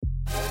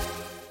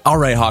All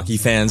right, hockey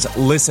fans,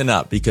 listen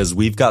up because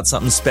we've got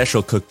something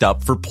special cooked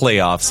up for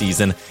playoff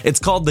season. It's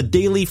called the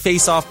Daily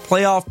Face-Off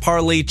Playoff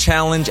Parlay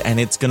Challenge, and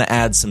it's going to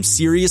add some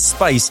serious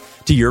spice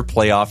to your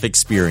playoff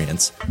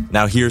experience.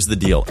 Now, here's the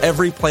deal.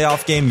 Every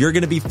playoff game, you're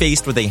going to be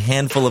faced with a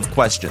handful of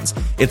questions.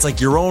 It's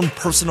like your own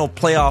personal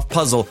playoff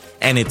puzzle,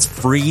 and it's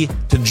free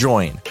to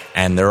join.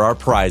 And there are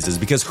prizes,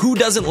 because who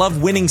doesn't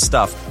love winning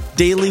stuff?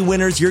 Daily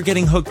winners, you're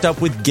getting hooked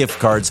up with gift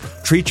cards.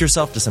 Treat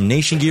yourself to some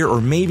Nation gear or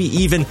maybe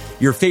even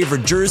your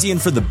favorite jersey.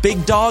 And for the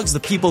big dogs, the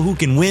people who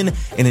can win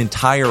an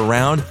entire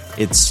round,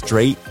 it's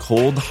straight,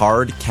 cold,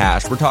 hard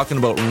cash. We're talking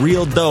about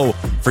real dough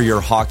for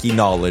your hockey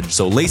knowledge.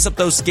 So lace up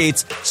those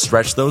skates,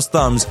 stretch those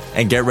thumbs,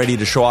 and get ready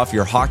to show off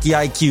your hockey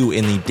IQ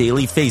in the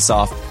Daily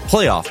Face-Off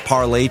Playoff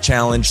Parlay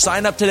Challenge.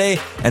 Sign up today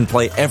and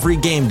play every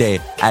game day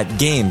at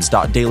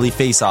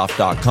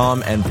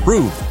games.dailyfaceoff.com and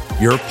prove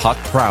your puck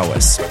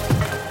prowess.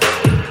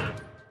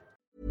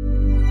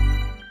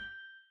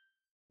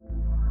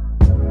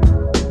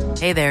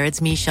 Hey there,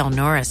 it's Michelle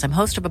Norris. I'm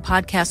host of a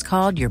podcast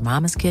called Your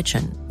Mama's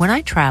Kitchen. When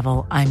I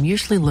travel, I'm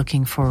usually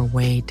looking for a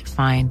way to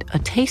find a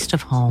taste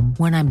of home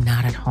when I'm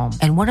not at home.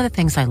 And one of the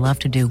things I love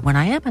to do when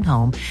I am at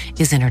home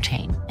is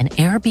entertain. And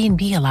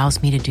Airbnb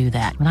allows me to do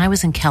that. When I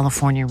was in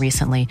California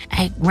recently,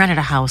 I rented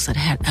a house that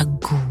had a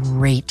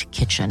great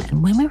kitchen.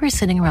 And when we were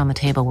sitting around the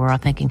table, we're all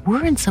thinking,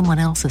 we're in someone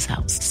else's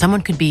house.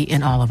 Someone could be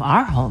in all of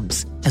our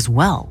homes as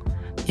well.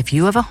 If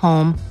you have a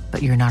home,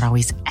 but you're not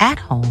always at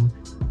home,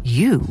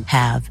 you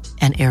have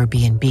an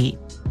Airbnb.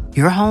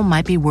 Your home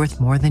might be worth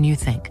more than you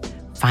think.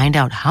 Find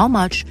out how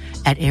much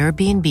at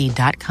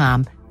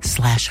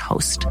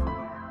airbnb.com/host.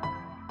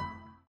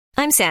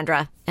 I'm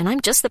Sandra, and I'm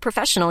just the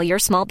professional your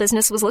small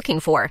business was looking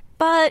for.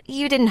 But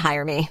you didn't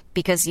hire me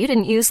because you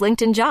didn't use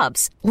LinkedIn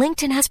Jobs.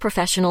 LinkedIn has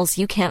professionals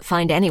you can't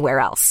find anywhere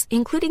else,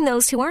 including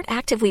those who aren't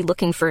actively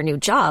looking for a new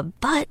job,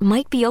 but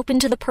might be open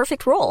to the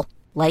perfect role,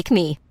 like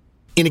me.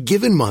 In a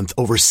given month,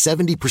 over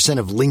 70%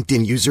 of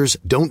LinkedIn users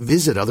don't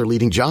visit other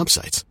leading job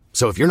sites.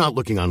 So if you're not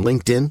looking on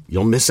LinkedIn,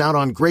 you'll miss out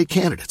on great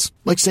candidates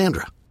like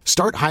Sandra.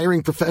 Start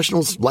hiring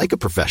professionals like a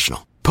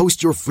professional.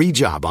 Post your free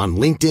job on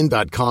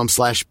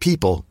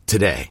linkedin.com/people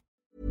today.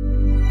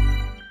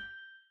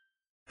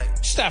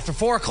 Just after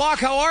 4 o'clock,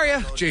 how are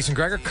you? Jason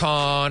Gregor,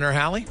 Connor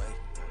Halley.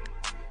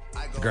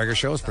 The Gregor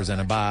Show is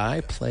presented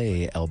by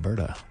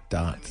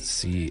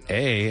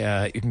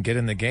PlayAlberta.ca. You can get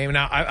in the game.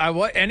 Now,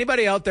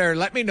 anybody out there,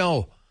 let me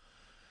know.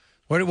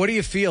 What do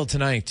you feel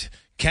tonight?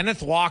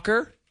 Kenneth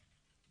Walker,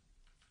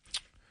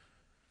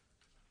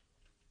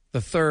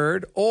 the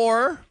third,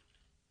 or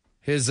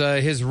his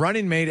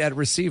running mate at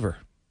receiver?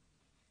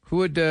 Who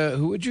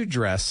would you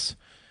dress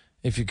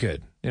if you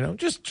could?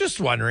 Just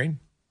wondering.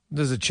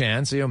 There's a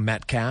chance.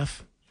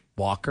 Metcalf,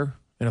 Walker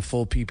in a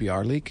full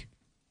PPR league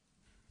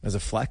as a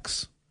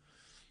flex.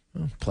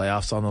 Well,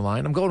 playoffs on the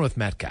line. I'm going with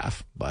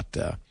Metcalf, but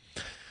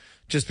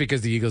just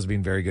because the Eagles have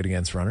been very good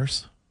against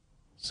runners,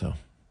 so.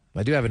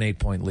 I do have an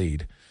 8-point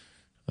lead,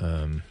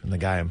 and the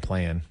guy I'm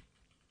playing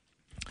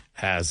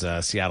has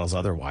Seattle's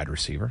other wide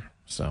receiver,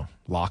 so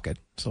Lockett.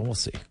 So we'll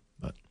see.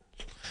 But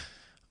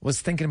was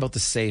thinking about the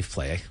safe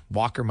play.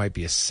 Walker might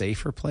be a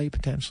safer play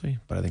potentially,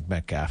 but I think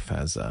Metcalf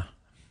has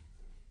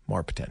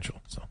more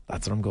potential. So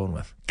that's what I'm going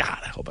with. God,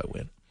 I hope I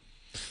win.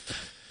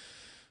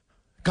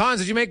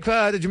 Cons, did you make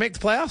the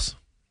playoffs?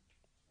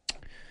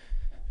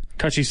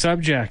 Touchy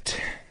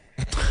subject.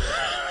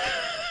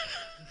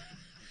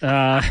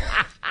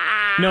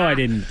 No, I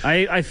didn't.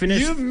 I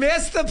finished. You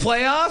missed the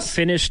playoffs?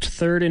 Finished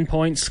third in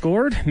points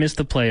scored, missed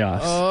the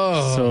playoffs.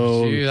 Oh,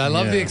 so geez, I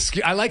love the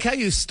excuse. I like how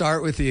you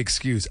start with the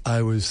excuse.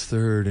 I was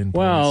third in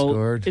points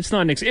scored. It's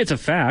not it's a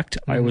fact.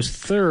 Mm-hmm. I was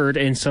third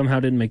and somehow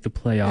didn't make the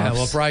playoffs. Yeah,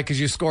 well, probably because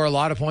you score a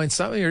lot of points.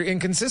 You're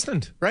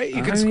inconsistent, right?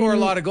 You can score a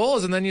lot of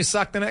goals and then you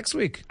suck the next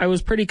week. I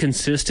was pretty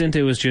consistent.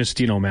 It was just,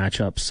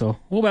 matchups. So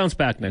we'll bounce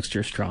back next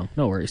year strong.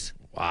 No worries.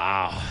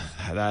 Wow.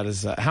 That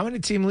is, how many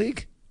team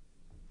league?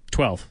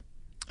 12.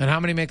 And how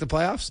many make the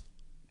playoffs?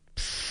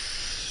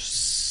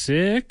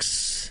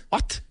 6.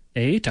 What?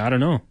 8? I don't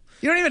know.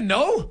 You don't even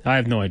know? I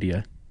have no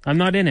idea. I'm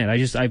not in it.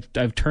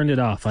 I've turned it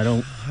off. I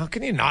don't. How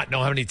can you not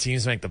know how many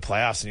teams make the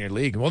playoffs in your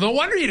league? Well, no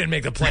wonder you didn't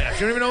make the playoffs.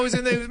 You don't even know who's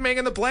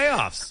making the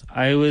playoffs.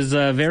 I was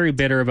very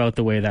bitter about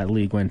the way that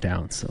league went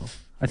down. So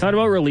I thought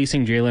about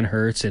releasing Jalen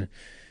Hurts and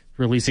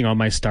releasing all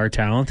my star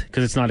talent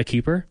because it's not a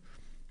keeper,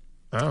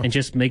 and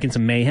just making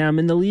some mayhem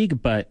in the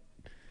league. But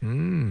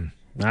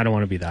I don't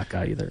want to be that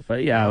guy either.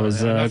 But yeah, it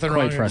was quite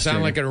frustrating. You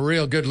sound like a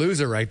real good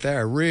loser right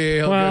there.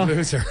 Good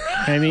loser.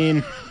 I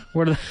mean,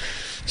 what are the...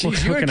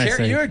 Jeez, you and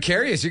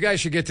Carius, you guys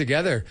should get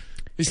together.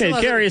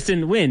 Carius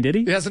didn't win, did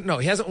he? He hasn't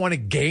won a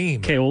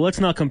game. Okay, well,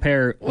 let's not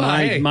compare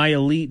my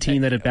elite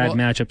team that had bad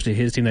matchups to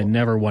his team that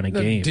never won a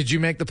game. Did you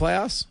make the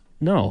playoffs?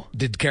 No.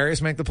 Did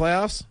Carius make the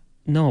playoffs?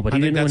 No, but he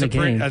didn't win a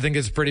game. I think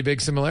it's a pretty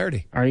big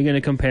similarity. Are you going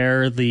to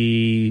compare a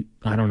team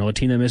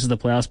that misses the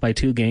playoffs by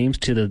 2 games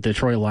to the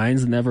Detroit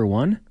Lions that never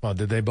won? Well,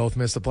 did they both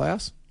miss the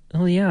playoffs?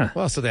 Oh, yeah.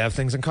 Well, so they have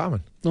things in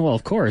common. Well,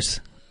 of course.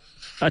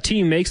 a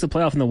team makes the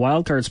playoff in the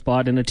wild card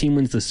spot and a team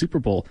wins the Super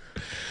Bowl.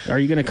 Are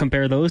you going to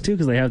compare those two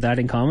because they have that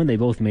in common? They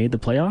both made the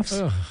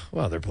playoffs?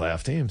 Well, they're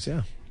playoff teams,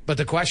 yeah. But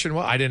the question,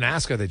 I didn't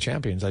ask, are they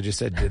champions? I just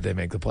said, did they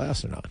make the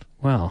playoffs or not?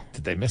 Well.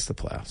 Did they miss the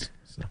playoffs?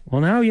 So.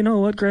 Well, now you know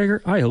what,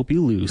 Gregor? I hope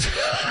you lose.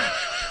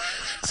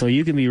 So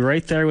you can be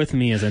right there with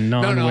me as a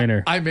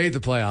non-winner. No, I made the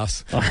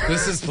playoffs.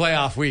 This is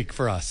playoff week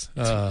for us.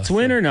 It's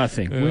win or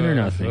nothing. Win or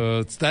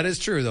nothing. That is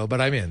true, though,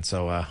 but I'm in,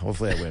 so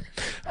hopefully I win.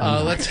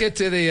 Let's get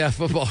to the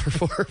football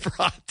report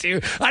brought to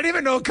you. I didn't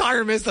even know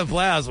Connor missed the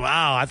playoffs.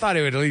 Wow, I thought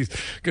he was at least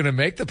going to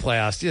make the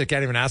playoffs. You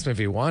can't even ask me if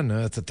he won.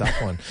 That's a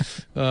tough one.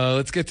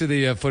 Let's get to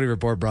the footy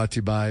report brought to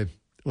you by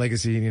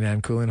Legacy Heating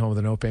and Cooling, home of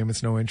the no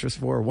payments, no interest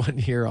for 1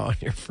 year on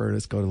your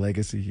furnace. Go to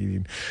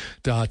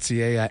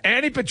legacyheating.ca.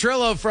 Andy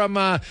Petrillo from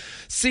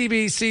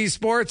CBC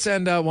Sports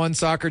and One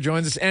Soccer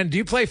joins us. And do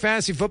you play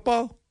fantasy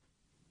football?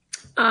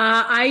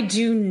 I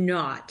do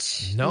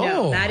not.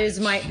 No, that is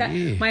my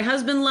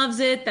husband loves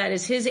it. That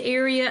is his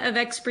area of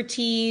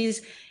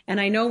expertise. And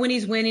I know when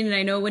he's winning and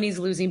I know when he's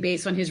losing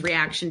based on his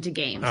reaction to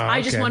games. Okay.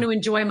 I just want to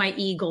enjoy my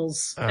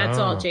Eagles. That's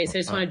all, Jason. I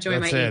just want to enjoy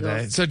my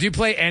Eagles. So do you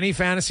play any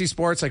fantasy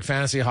sports, like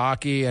fantasy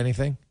hockey,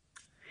 anything?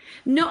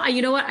 No,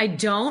 you know what? I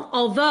don't.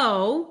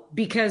 Although,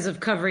 because of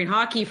covering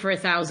hockey for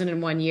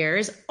 1,001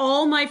 years,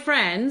 all my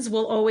friends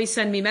will always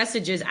send me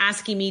messages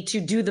asking me to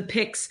do the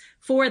picks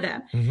for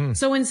them. Mm-hmm.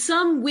 So in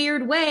some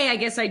weird way, I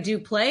guess I do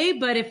play,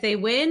 but if they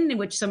win,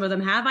 which some of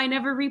them have, I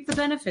never reap the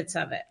benefits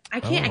of it. I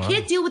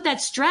can't deal with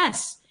that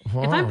stress.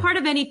 Whoa. If I'm part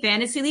of any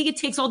fantasy league, it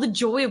takes all the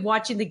joy of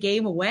watching the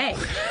game away.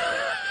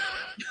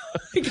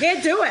 I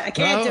can't do it. I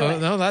can't do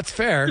it. No, that's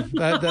fair.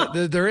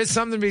 There is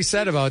something to be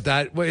said about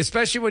that,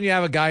 especially when you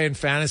have a guy in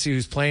fantasy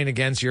who's playing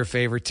against your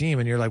favorite team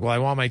and you're like, well, I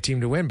want my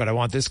team to win, but I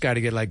want this guy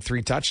to get like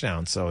 3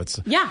 touchdowns. So it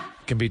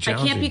can be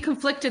challenging. I can't be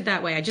conflicted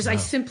that way. I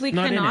simply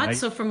cannot.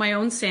 So for my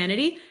own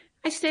sanity,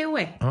 I stay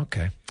away.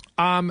 Okay.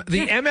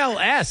 The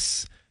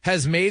MLS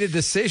has made a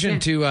decision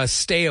to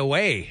stay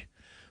away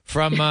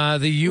from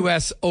the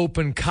U.S.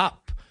 Open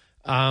Cup,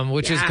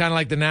 which is kind of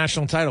like the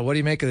national title. What do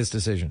you make of this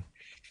decision?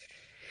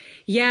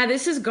 Yeah,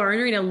 this is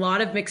garnering a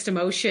lot of mixed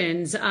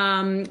emotions.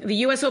 The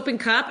U.S. Open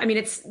Cup, I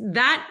mean,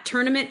 that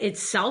tournament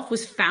itself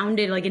was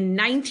founded like in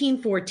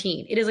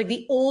 1914. It is like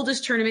the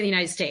oldest tournament in the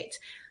United States.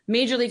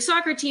 Major League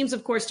Soccer teams,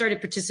 of course,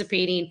 started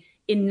participating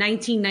in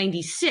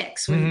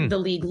 1996 when the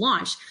league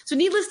launched. So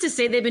needless to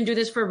say, they've been doing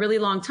this for a really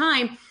long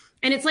time.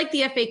 And it's like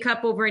the FA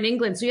Cup over in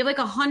England. So you have like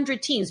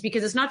 100 teams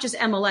because it's not just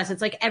MLS.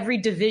 It's like every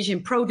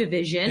division, pro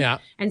division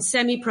and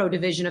semi-pro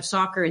division of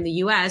soccer in the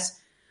U.S.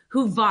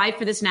 who vie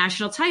for this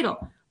national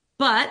title.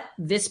 But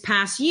this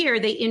past year,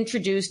 they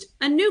introduced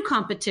a new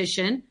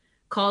competition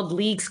called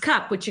Leagues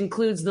Cup, which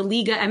includes the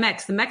Liga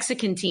MX, the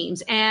Mexican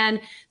teams.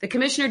 And the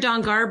commissioner,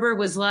 Don Garber,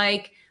 was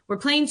like, we're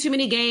playing too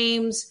many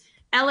games.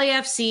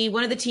 LAFC,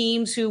 one of the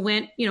teams who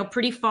went,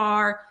 pretty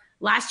far,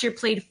 last year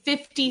played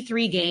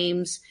 53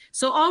 games.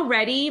 So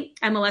already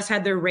MLS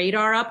had their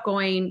radar up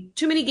going,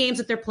 too many games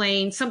that they're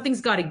playing, something's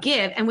got to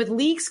give. And with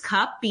Leagues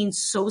Cup being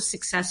so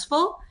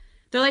successful,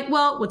 they're like,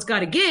 well, what's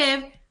got to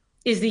give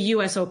is the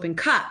U.S. Open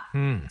Cup.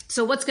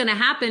 So what's going to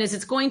happen is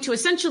it's going to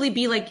essentially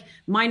be like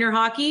minor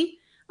hockey.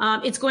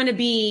 It's going to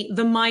be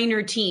the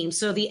minor teams.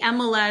 So the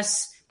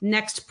MLS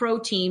Next Pro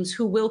teams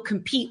who will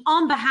compete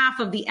on behalf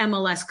of the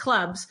MLS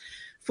clubs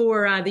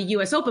for the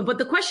U.S. Open. But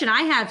the question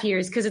I have here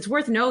is, because it's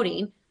worth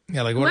noting,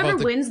 whoever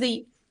wins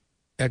the...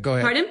 go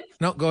ahead. Pardon?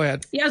 No, go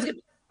ahead. Yeah,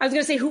 I was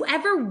going to say,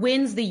 whoever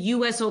wins the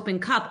U.S. Open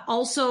Cup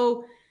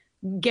also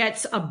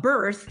gets a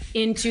berth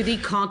into the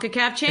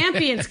CONCACAF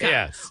Champions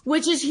Cup,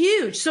 which is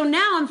huge. So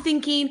now I'm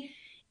thinking,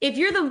 if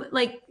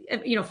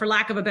you're for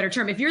lack of a better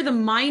term, if you're the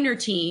minor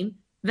team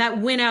that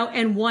went out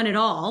and won it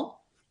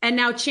all, and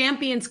now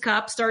Champions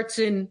Cup starts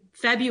in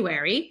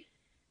February,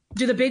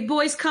 do the big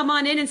boys come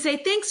on in and say,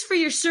 thanks for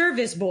your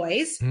service,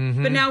 boys,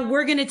 but now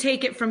we're going to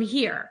take it from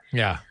here?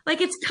 Yeah.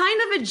 Like, it's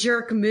kind of a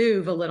jerk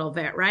move a little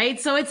bit, right?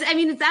 So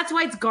that's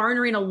why it's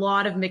garnering a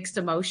lot of mixed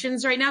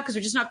emotions right now, because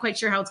we're just not quite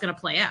sure how it's going to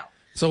play out.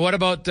 So what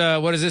about,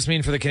 what does this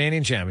mean for the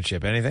Canadian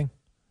Championship? Anything?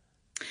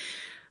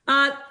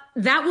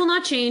 That will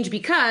not change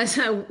because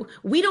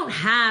we don't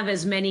have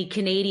as many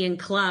Canadian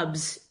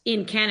clubs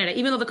in Canada.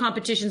 Even though the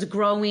competition's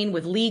growing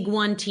with League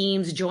One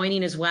teams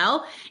joining as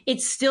well,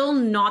 it's still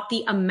not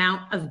the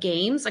amount of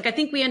games. Like, I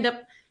think we end up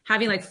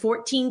having like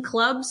 14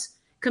 clubs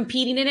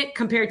competing in it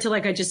compared to,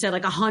 like I just said,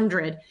 like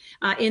 100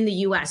 in the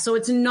US. So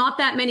it's not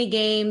that many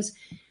games.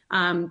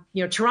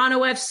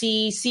 Toronto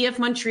FC, CF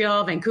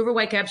Montreal, Vancouver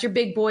Whitecaps, your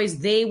big boys,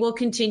 they will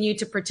continue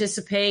to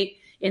participate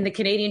in the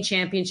Canadian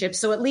Championship.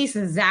 So at least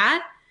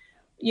that,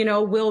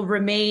 will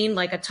remain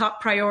like a top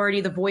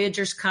priority, the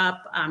Voyageurs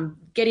Cup,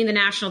 getting the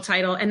national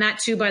title. And that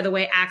too, by the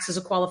way, acts as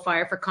a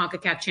qualifier for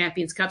CONCACAF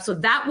Champions Cup. So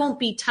that won't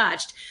be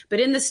touched. But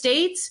in the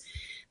States,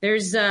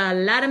 there's a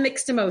lot of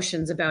mixed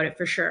emotions about it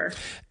for sure.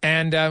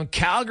 And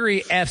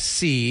Calgary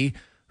FC,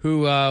 who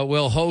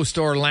will host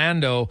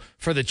Orlando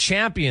for the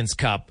Champions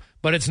Cup,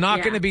 But it's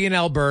not going to be in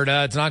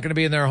Alberta. It's not going to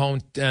be in their home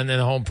and in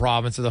the home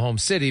province or the home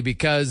city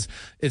because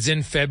it's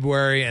in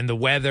February and the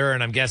weather.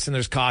 And I'm guessing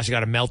there's cost. You got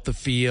to melt the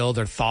field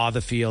or thaw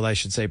the field, I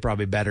should say,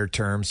 probably better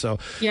term. So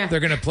they're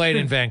going to play it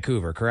in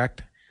Vancouver,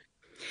 correct?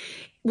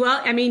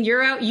 Well, I mean,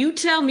 you're out. You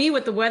tell me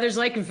what the weather's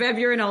like in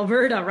February in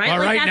Alberta, right? Well,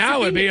 like, right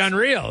now it would be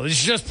unreal. You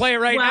should just play it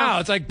right now.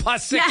 It's like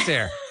 +6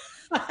 there.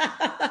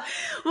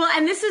 Well,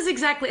 and this is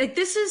exactly like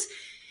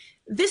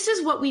this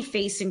is what we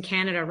face in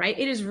Canada, right?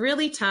 It is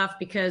really tough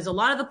because a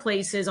lot of the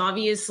places,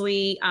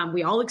 obviously,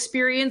 we all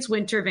experience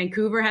winter.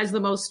 Vancouver has the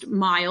most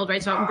mild,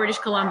 right? So out in British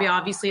Columbia,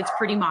 obviously, it's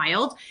pretty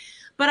mild.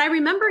 But I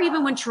remember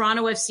even when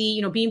Toronto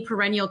FC, being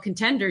perennial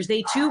contenders,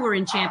 they too were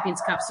in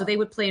Champions Cup. So they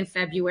would play in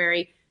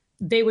February.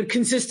 They would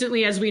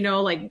consistently, as we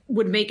know,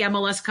 would make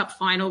MLS Cup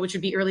final, which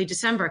would be early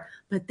December.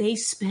 But they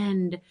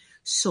spend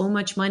so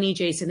much money,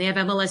 Jason. They have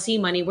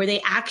MLSE money where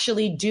they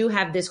actually do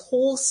have this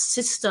whole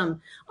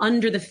system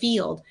under the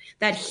field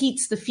that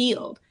heats the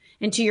field.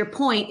 And to your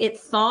point, it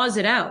thaws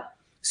it out.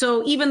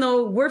 So even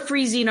though we're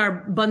freezing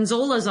our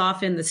bunzolas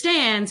off in the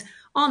stands,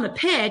 on the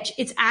pitch,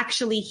 it's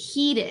actually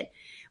heated.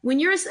 When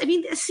you're, a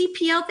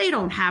CPL, they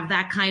don't have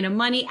that kind of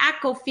money.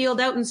 Atco Field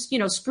out in,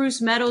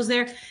 Spruce Meadows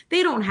there,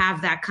 they don't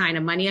have that kind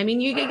of money. I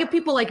mean, you get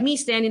people like me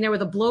standing there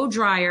with a blow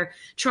dryer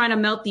trying to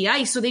melt the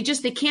ice. So they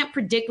can't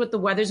predict what the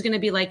weather's going to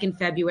be like in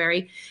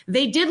February.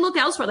 They did look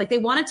elsewhere. Like they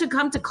wanted to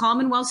come to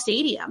Commonwealth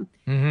Stadium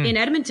in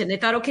Edmonton. They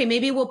thought, okay,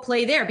 maybe we'll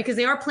play there because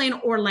they are playing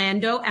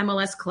Orlando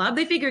MLS Club.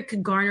 They figured it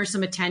could garner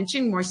some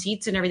attention, more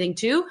seats and everything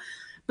too.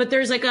 But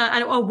there's like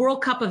a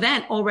World Cup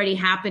event already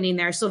happening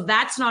there. So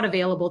that's not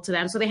available to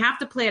them. So they have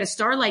to play at a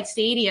Starlight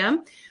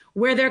Stadium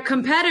where their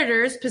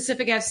competitors,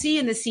 Pacific FC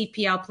and the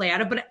CPL, play at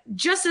it. But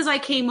just as I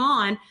came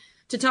on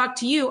to talk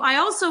to you, I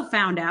also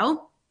found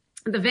out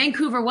the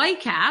Vancouver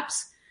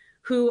Whitecaps,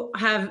 who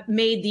have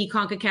made the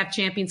CONCACAF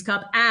Champions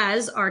Cup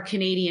as our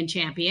Canadian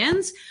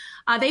champions,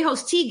 they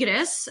host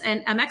Tigres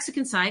and a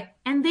Mexican side,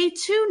 and they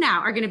too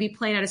now are going to be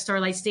playing at a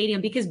Starlight Stadium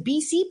because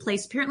BC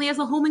Place apparently has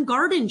a home and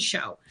garden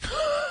show.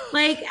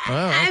 Okay.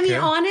 I mean,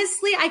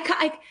 honestly,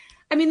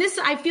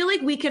 I feel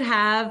like we could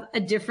have a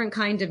different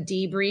kind of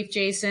debrief,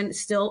 Jason,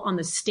 still on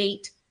the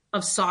state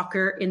of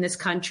soccer in this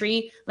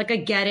country. Like, I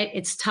get it.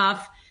 It's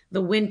tough.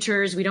 The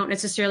winters, we don't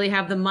necessarily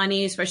have the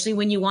money, especially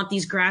when you want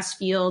these grass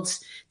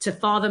fields to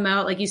thaw them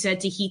out, like you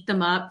said, to heat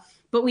them up.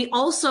 But we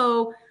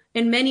also,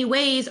 in many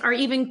ways, are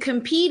even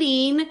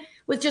competing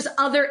with just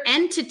other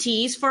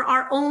entities for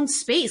our own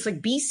space.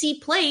 Like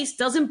BC Place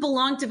doesn't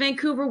belong to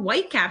Vancouver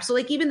Whitecaps. So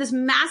like even this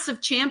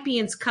massive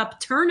Champions Cup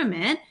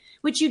tournament,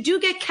 which you do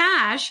get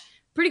cash,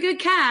 pretty good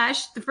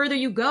cash, the further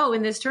you go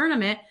in this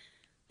tournament,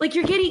 like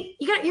you're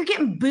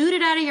getting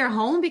booted out of your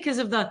home because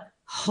of the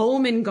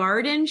home and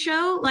garden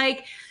show.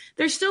 Like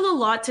there's still a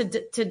lot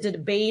to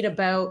debate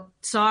about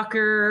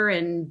soccer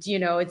and,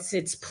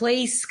 its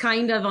place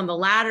kind of on the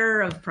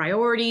ladder of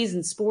priorities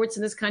and sports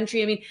in this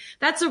country. I mean,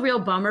 that's a real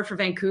bummer for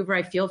Vancouver.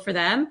 I feel for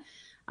them.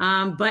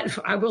 But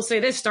I will say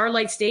this,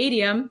 Starlight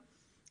Stadium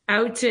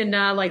out in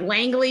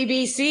Langley,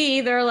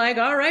 BC, they're like,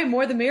 all right,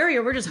 more the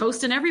merrier. We're just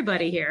hosting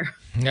everybody here.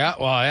 Yeah,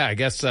 well, I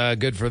guess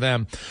good for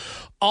them.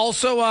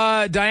 Also,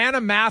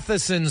 Diana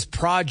Matheson's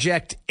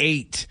Project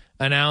 8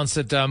 announced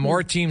that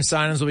more team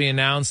signings will be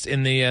announced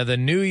in the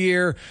new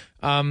year.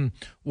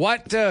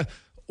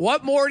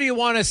 What more do you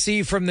want to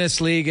see from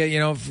this league,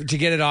 to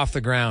get it off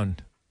the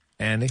ground,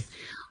 Andy?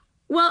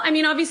 Well, I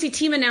mean, obviously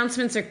team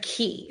announcements are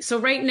key. So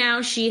right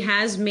now she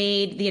has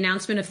made the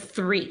announcement of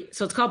 3.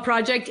 So it's called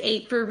Project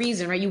 8 for a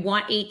reason, right? You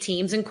want 8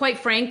 teams. And quite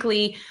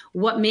frankly,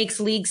 what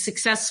makes leagues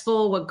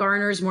successful, what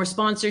garners more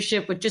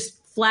sponsorship, what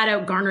just flat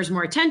out garners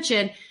more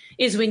attention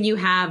is when you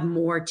have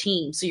more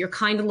teams. So you're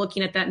kind of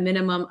looking at that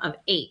minimum of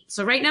 8.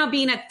 So right now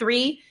being at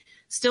 3,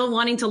 still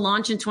wanting to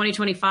launch in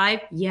 2025,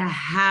 you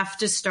have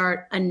to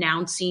start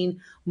announcing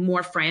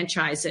more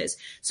franchises.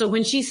 So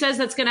when she says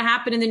that's going to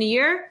happen in the new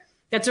year,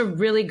 that's a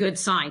really good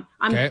sign.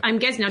 I'm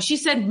guessing now she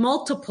said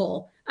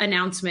multiple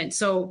announcements.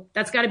 So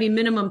that's got to be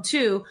minimum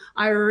 2.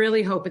 I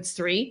really hope it's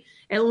 3,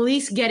 at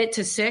least get it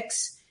to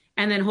 6.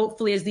 And then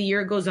hopefully as the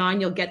year goes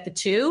on, you'll get the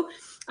 2.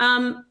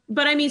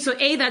 But I mean, so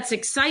A, that's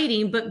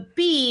exciting, but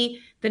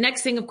B, the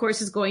next thing, of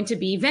course, is going to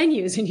be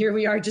venues. And here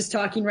we are just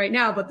talking right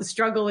now about the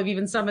struggle of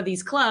even some of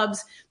these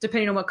clubs,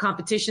 depending on what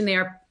competition they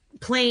are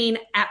playing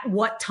at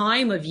what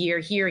time of year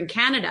here in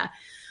Canada.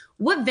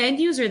 What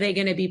venues are they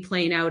going to be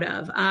playing out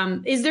of?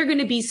 Is there going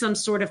to be some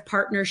sort of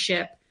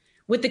partnership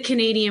with the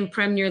Canadian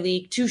Premier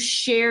League to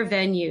share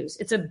venues?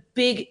 It's a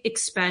big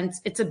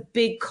expense. It's a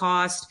big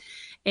cost.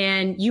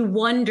 And you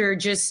wonder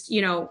just,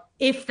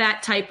 if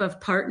that type of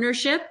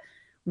partnership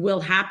will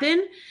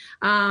happen.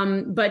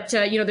 But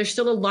there's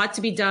still a lot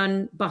to be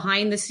done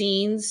behind the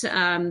scenes.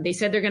 They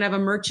said they're going to have a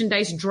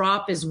merchandise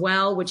drop as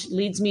well, which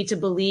leads me to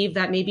believe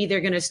that maybe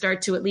they're going to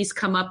start to at least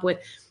come up with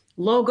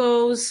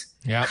logos,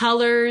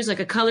 colors, like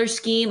a color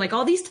scheme, like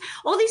all these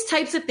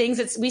types of things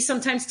that we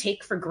sometimes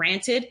take for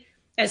granted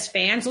as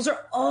fans. Those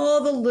are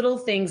all the little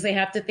things they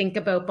have to think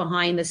about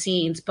behind the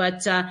scenes.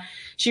 But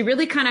she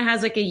really kind of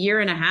has like a year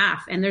and a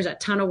half, and there's a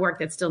ton of work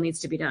that still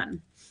needs to be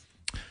done.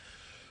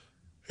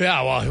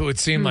 Yeah, well, it would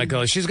seem like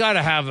she's got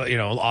to have,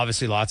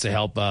 obviously lots of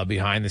help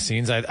behind the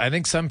scenes. I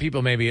think some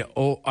people maybe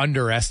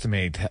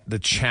underestimate the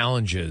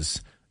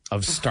challenges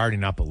of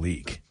starting up a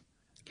league.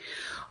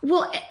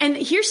 Well, and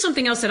here's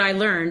something else that I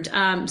learned.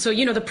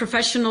 The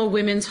Professional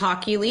Women's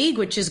Hockey League,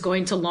 which is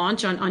going to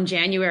launch on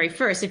January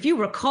 1st. If you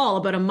recall,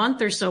 about a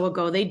month or so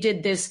ago, they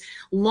did this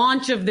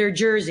launch of their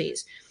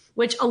jerseys,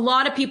 which a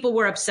lot of people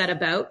were upset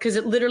about because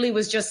it literally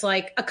was just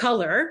like a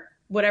color,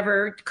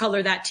 whatever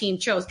color that team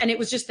chose. And it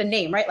was just the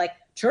name, right? Like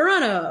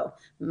Toronto,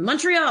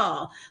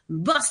 Montreal,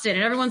 Boston.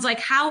 And everyone's like,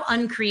 how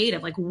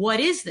uncreative. Like, what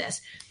is this?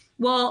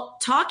 Well,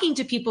 talking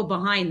to people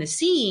behind the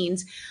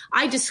scenes,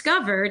 I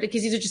discovered,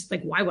 because these are just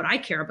like, why would I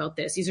care about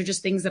this? These are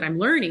just things that I'm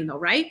learning though,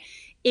 right?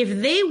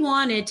 If they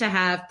wanted to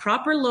have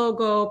proper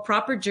logo,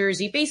 proper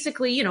jersey,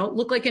 basically,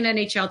 look like an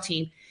NHL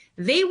team,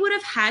 they would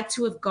have had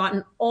to have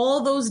gotten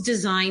all those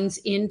designs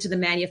into the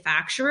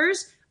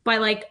manufacturers by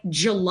like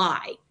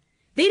July.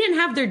 They didn't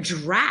have their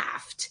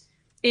draft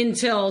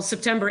until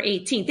September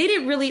 18th. They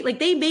didn't really,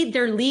 they made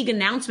their league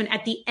announcement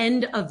at the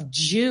end of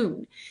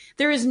June.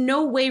 There is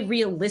no way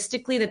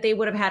realistically that they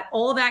would have had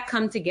all that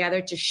come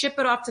together to ship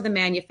it off to the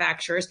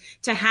manufacturers,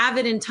 to have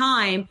it in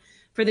time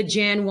for the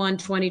Jan 1,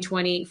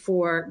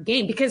 2024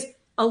 game. Because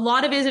a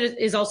lot of it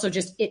is also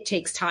just, it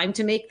takes time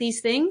to make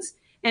these things.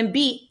 And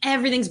B,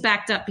 everything's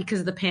backed up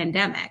because of the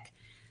pandemic.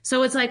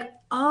 So it's like,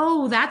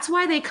 oh, that's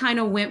why they kind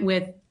of went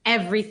with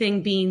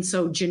everything being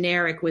so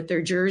generic with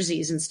their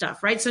jerseys and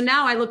stuff, right? So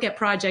now I look at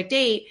Project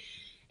 8,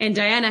 and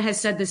Diana has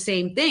said the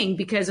same thing,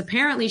 because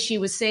apparently she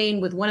was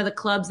saying with one of the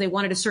clubs they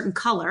wanted a certain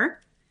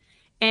color,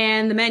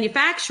 and the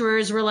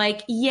manufacturers were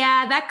like,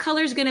 yeah, that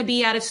color's going to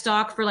be out of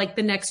stock for like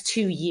the next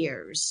 2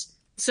 years.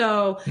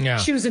 So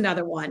choose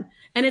another one.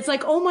 And it's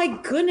like, oh my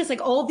goodness,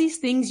 like all these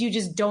things you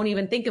just don't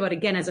even think about.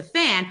 Again, as a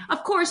fan,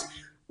 of course,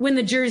 when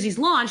the jersey's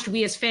launched,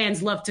 we as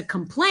fans love to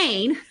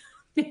complain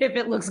if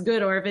it looks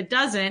good or if it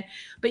doesn't,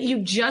 but you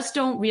just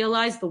don't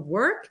realize the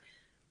work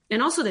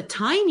and also the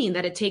timing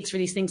that it takes for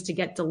these things to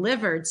get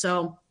delivered.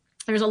 So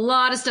there's a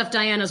lot of stuff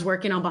Diana's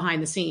working on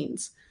behind the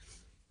scenes.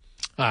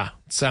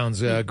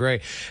 Sounds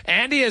great.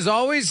 Andy, as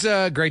always,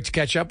 great to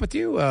catch up with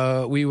you.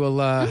 We will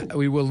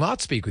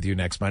not speak with you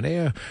next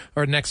Monday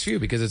or next few,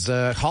 because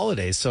it's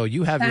holidays. So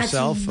you have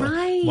yourself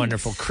a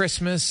wonderful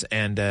Christmas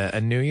and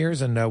a New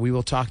Year's, and we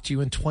will talk to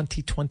you in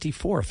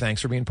 2024.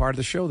 Thanks for being part of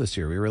the show this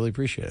year. We really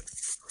appreciate it.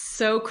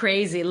 So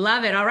crazy.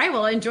 Love it. All right.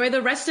 Well, enjoy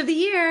the rest of the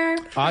year.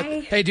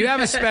 Hey, do you have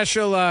a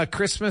special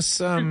Christmas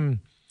food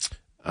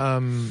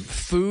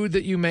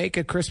that you make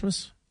at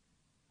Christmas?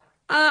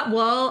 I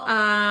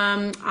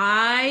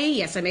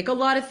make a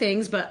lot of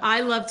things, but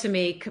I love to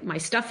make my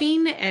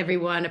stuffing.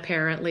 Everyone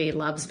apparently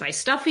loves my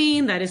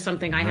stuffing. That is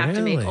something I have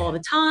to make all the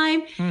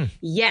time.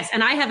 Yes.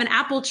 And I have an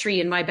apple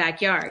tree in my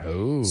backyard.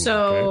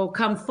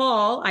 Come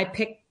fall, I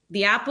pick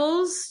the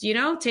apples,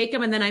 take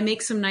them, and then I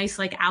make some nice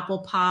like apple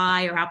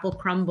pie or apple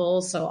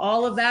crumble. So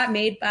all of that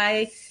made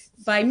by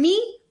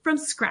me from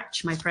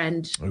scratch, my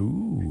friend.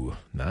 Ooh,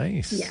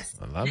 nice. Yes.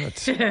 I love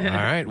it. All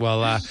right.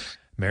 Well,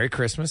 Merry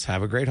Christmas.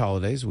 Have a great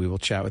holidays. We will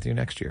chat with you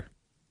next year.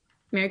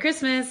 Merry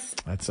Christmas.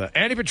 That's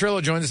Andy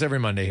Petrillo joins us every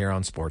Monday here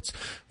on Sports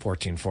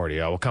 1440.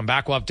 We'll come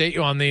back. We'll update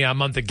you on the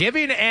month of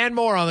giving and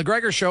more on the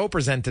Gregor Show,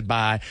 presented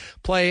by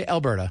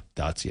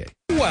PlayAlberta.ca.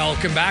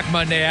 Welcome back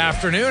Monday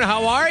afternoon.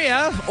 How are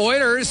you?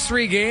 Oilers,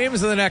 3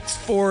 games in the next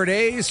 4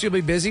 days. You'll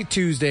be busy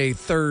Tuesday,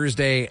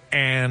 Thursday,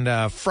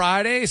 and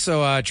Friday.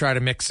 So try to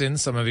mix in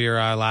some of your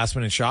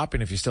last-minute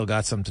shopping. If you still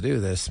got some to do,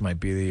 this might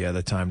be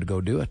the time to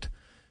go do it.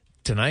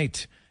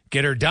 Tonight,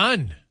 get her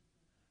done.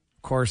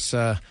 Of course,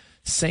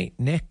 St.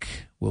 Nick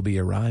will be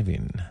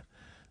arriving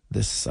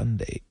this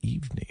Sunday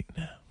evening.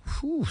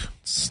 Whew,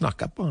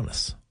 snuck up on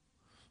us.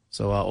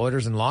 So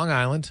Oilers in Long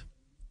Island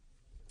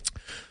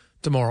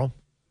tomorrow.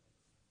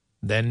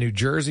 Then New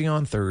Jersey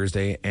on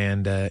Thursday,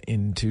 and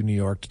into New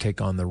York to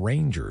take on the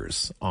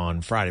Rangers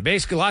on Friday.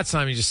 Basically, a lot of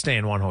time you just stay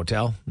in one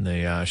hotel and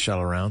they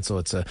shuttle around.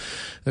 So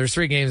there's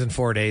 3 games in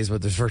 4 days,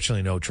 but there's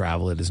virtually no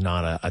travel. It is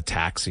not a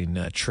taxing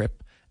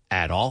trip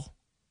at all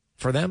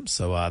for them.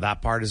 So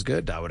that part is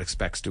good. I would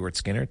expect Stuart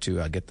Skinner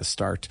to get the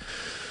start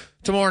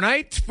tomorrow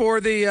night for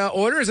the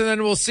Oilers, and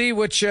then we'll see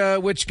which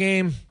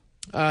game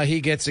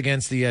he gets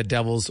against the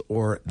Devils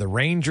or the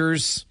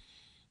Rangers.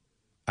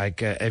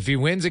 If he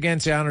wins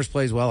against the Islanders,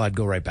 plays well, I'd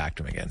go right back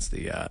to him against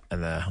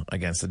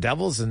the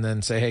Devils, and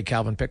then say, hey,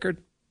 Calvin Pickard,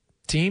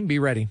 team, be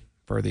ready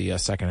for the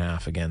second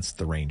half against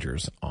the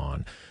Rangers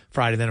on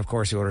Friday. Then, of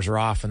course, the Oilers are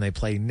off, and they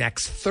play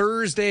next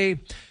Thursday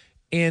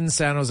in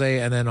San Jose,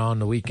 and then on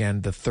the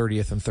weekend, the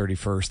 30th and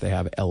 31st, they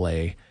have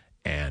L.A.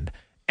 and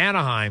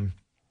Anaheim,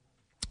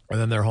 and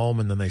then they're home,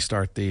 and then they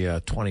start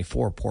the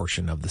 24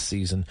 portion of the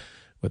season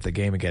with the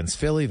game against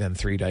Philly, then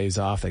 3 days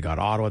off. They got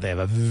Ottawa. They have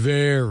a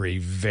very,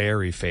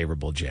 very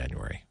favorable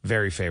January.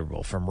 Very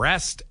favorable from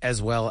rest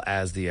as well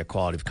as the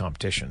quality of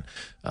competition.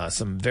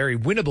 Some very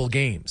winnable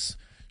games,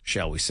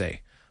 shall we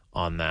say,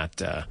 on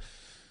that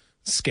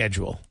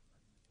schedule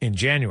in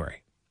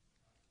January.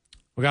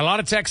 We got a lot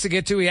of texts to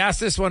get to. We asked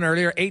this one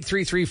earlier,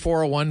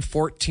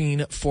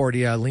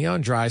 833-401-1440.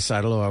 Leon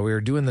Draisaitl, we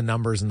were doing the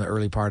numbers in the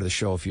early part of the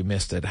show, if you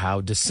missed it,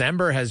 how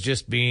December has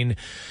just been,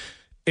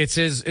 it's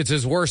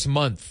his worst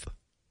month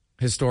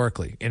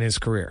historically in his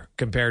career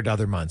compared to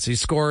other months. He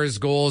scores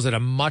goals at a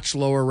much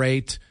lower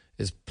rate.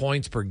 His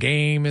points per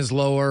game is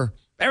lower.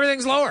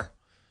 Everything's lower.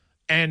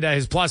 And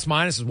his plus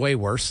minus is way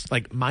worse,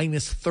 like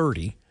minus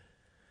 30.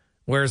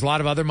 Whereas a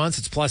lot of other months,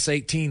 it's plus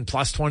 18,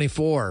 plus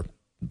 24.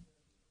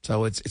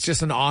 So it's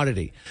just an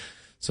oddity.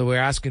 So we're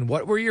asking,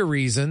 what were your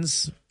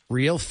reasons,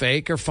 real,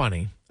 fake, or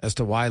funny, as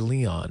to why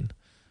Leon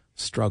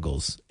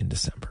struggles in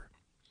December?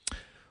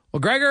 Well,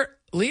 Gregor,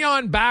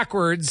 Leon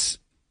backwards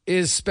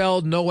is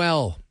spelled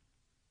Noel.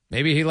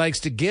 Maybe he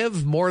likes to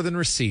give more than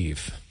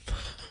receive.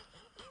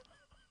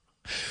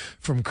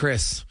 From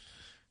Chris.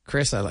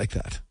 Chris, I like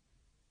that.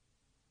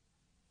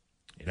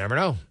 You never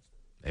know.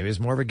 Maybe he's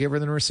more of a giver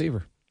than a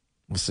receiver.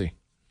 We'll see.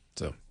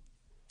 So,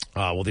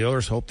 well, the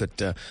Oilers hope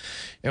that, you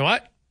know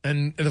what?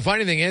 And the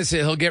funny thing is,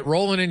 he'll get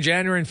rolling in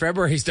January and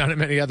February. He's done it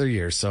many other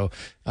years. So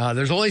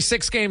there's only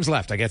 6 games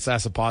left. I guess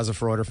that's a positive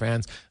for Oilers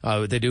fans.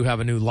 They do have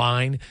a new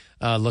line.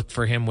 Look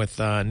for him with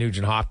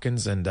Nugent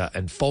Hopkins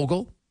and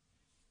Fogle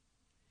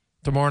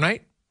tomorrow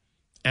night.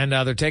 And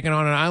they're taking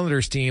on an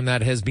Islanders team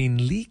that has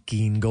been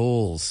leaking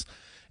goals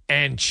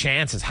and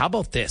chances. How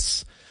about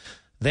this?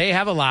 They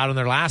have allowed in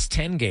their last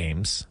 10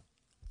 games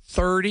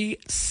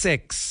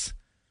 36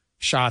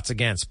 shots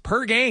against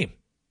per game.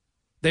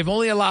 They've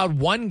only allowed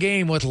 1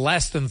 game with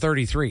less than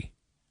 33.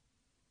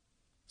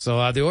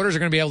 So the Oilers are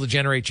going to be able to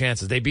generate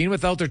chances. They've been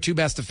without their 2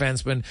 best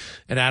defensemen,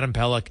 and Adam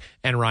Pelech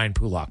and Ryan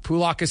Pulock.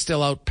 Pulock is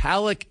still out.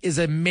 Pelech is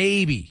a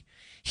maybe.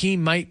 He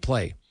might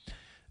play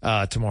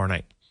tomorrow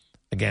night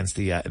against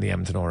the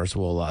Edmonton Oilers.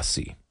 We'll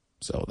see.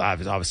 So that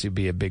would obviously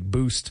be a big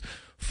boost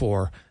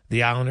for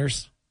the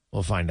Islanders.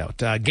 We'll find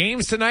out.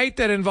 Games tonight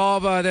that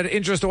involve that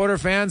interest Oiler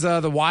fans.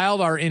 The Wild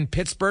are in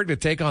Pittsburgh to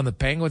take on the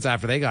Penguins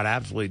after they got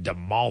absolutely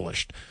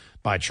demolished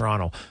by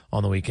Toronto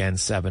on the weekend,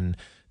 7-0.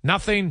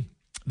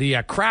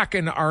 The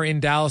Kraken are in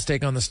Dallas,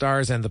 take on the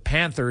Stars, and the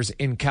Panthers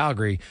in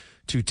Calgary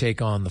to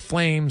take on the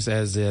Flames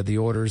as the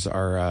Oilers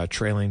are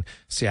trailing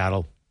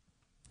Seattle,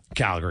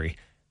 Calgary,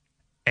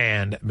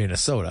 and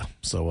Minnesota.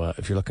 So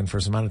if you're looking for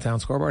some out-of-town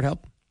scoreboard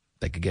help,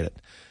 they could get it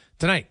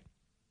tonight.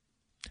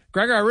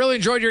 Gregor, I really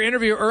enjoyed your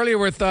interview earlier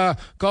with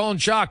Colin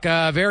Chuck.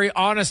 Very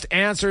honest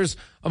answers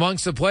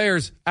amongst the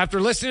players.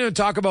 After listening to him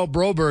talk about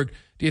Broberg,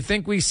 do you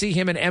think we see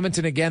him in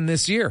Edmonton again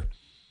this year?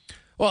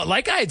 Well,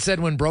 like I had said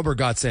when Broberg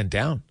got sent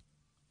down,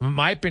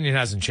 my opinion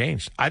hasn't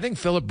changed. I think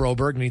Philip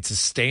Broberg needs to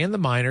stay in the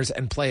minors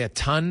and play a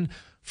ton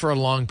for a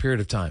long period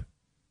of time.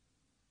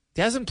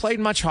 He hasn't played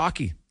much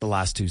hockey the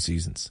last 2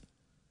 seasons.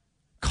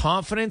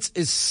 Confidence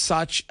is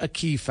such a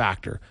key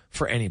factor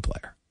for any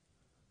player.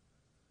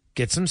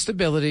 Get some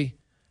stability.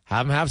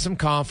 Have him have some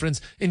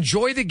confidence.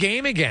 Enjoy the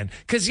game again.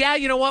 Because, yeah,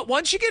 you know what?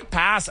 Once you get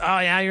past, oh,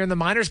 yeah, you're in the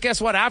minors,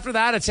 guess what? After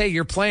that, it's, hey,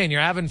 you're playing.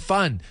 You're having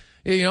fun.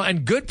 You know,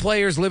 and good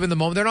players live in the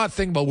moment. They're not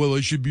thinking about, well,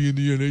 I should be in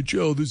the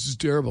NHL. This is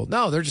terrible.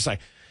 No, they're just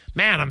like,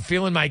 man, I'm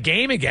feeling my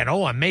game again.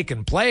 Oh, I'm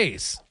making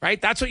plays. Right?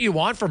 That's what you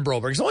want from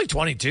Broberg. He's only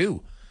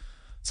 22.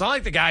 It's not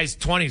like the guy's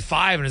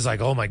 25 and is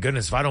like, oh, my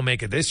goodness, if I don't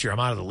make it this year, I'm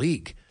out of the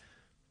league.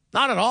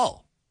 Not at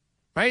all.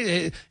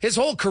 Right? His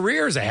whole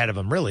career is ahead of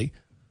him, really.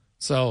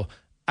 So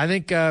I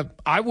think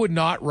I would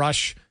not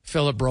rush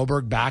Philip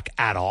Broberg back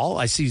at all.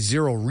 I see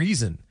zero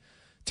reason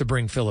to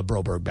bring Philip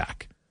Broberg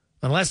back.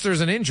 Unless there's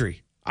an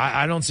injury.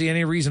 I don't see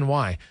any reason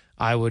why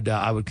I would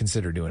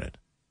consider doing it.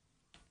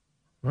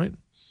 Right?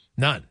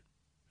 None.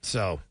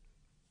 So,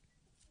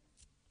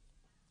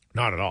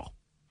 not at all.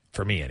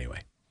 For me,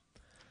 anyway.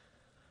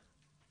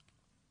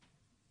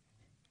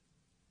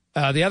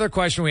 The other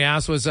question we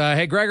asked was,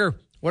 hey, Gregor,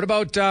 what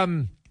about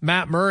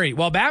Matt Murray?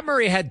 Well, Matt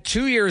Murray had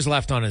 2 years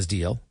left on his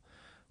deal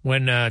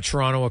when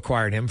Toronto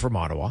acquired him from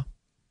Ottawa.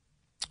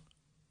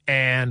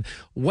 And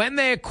when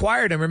they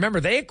acquired him, remember,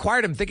 they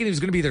acquired him thinking he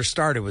was going to be their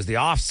starter. It was the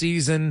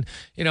offseason,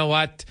 you know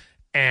what?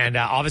 And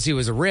obviously it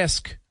was a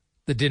risk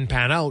that didn't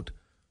pan out.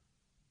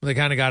 They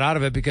kind of got out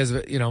of it because,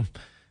 you know,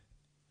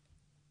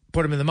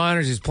 put him in the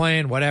minors, he's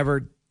playing,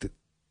 whatever.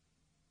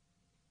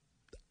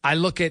 I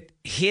look at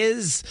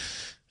it's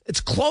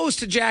close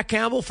to Jack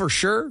Campbell for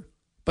sure,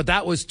 but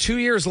that was 2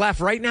 years left.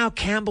 Right now,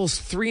 Campbell's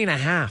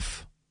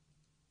 3.5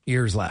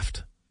 years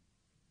left.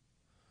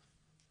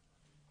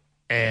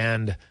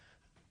 And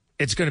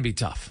it's going to be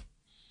tough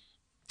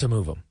to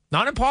move him.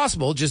 Not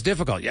impossible, just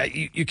difficult. Yeah,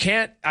 you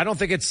can't. I don't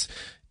think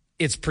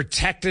it's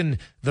protecting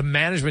the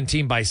management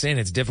team by saying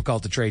it's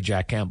difficult to trade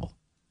Jack Campbell.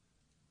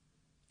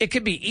 It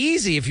could be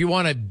easy if you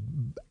want to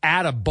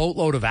add a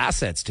boatload of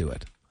assets to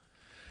it.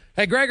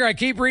 Hey, Gregor, I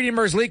keep reading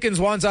Merzlikins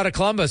wants out of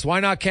Columbus.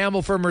 Why not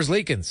Campbell for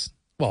Merzlikins?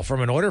 Well,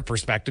 from an Oiler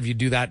perspective, you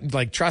do that.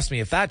 Like, trust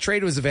me, if that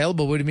trade was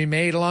available, it would have been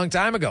made a long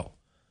time ago.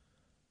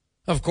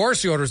 Of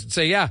course, the Oilers would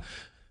say, yeah.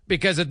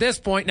 Because at this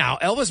point now,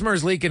 Elvis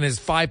Merzlikins is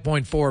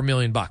 $5.4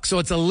 million. So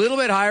it's a little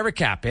bit higher of a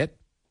cap hit,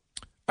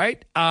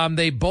 right?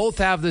 They both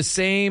have the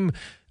same,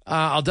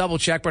 I'll double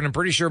check, but I'm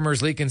pretty sure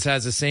Merzlikins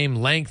has the same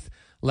length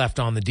left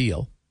on the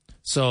deal.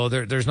 So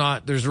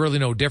there's really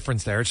no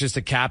difference there. It's just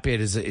the cap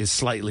hit is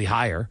slightly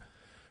higher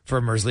for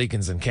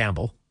Merzlikins and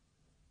Campbell.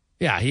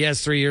 Yeah, he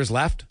has 3 years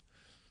left.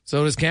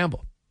 So does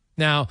Campbell.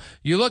 Now,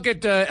 you look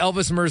at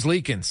Elvis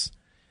Merzlikins.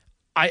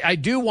 I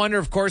do wonder,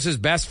 of course, his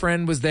best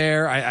friend was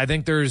there. I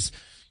think there's,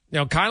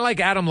 kind of like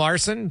Adam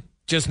Larson,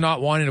 just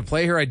not wanting to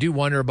play here. I do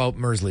wonder about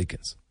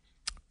Merzlikins,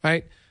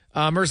 right?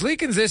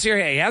 Merzlikins this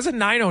year, he has a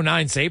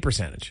 .909 save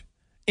percentage.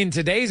 In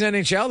today's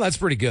NHL, that's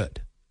pretty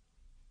good.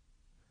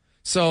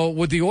 So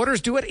would the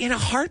Oilers do it? In a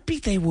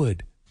heartbeat, they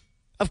would.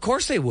 Of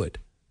course they would.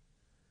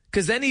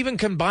 Because then even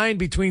combined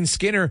between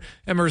Skinner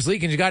and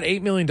Merzlikins, you got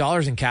 $8 million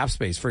in cap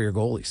space for your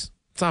goalies.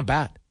 It's not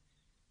bad.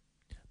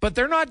 But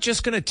they're not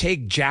just going to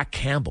take Jack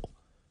Campbell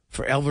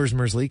for Elvis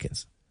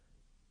Merzlikins.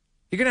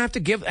 You're going to have to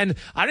give, and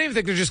I don't even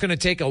think they're just going to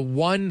take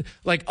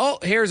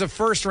here's a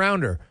first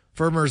rounder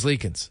for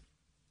Merzlikins.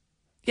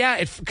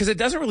 Yeah, because it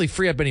doesn't really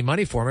free up any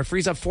money for him. It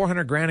frees up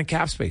 $400,000 in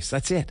cap space.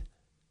 That's it.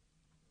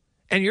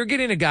 And you're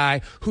getting a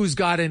guy who's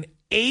got an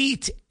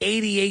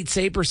 .888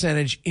 save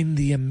percentage in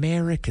the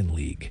American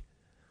League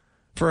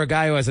for a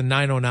guy who has a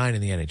 .909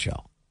 in the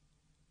NHL.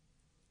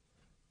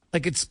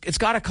 Like, it's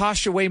got to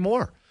cost you way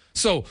more.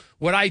 So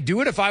would I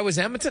do it if I was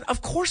Edmonton?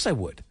 Of course I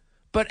would.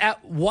 But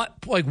at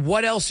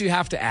what else do you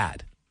have to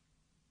add?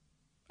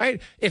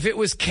 Right? If it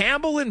was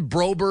Campbell and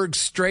Broberg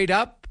straight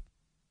up,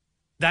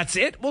 that's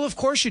it? Well, of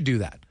course you do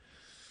that.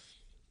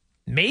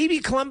 Maybe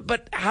Columbus,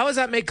 but how does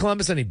that make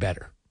Columbus any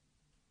better?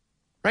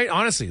 Right?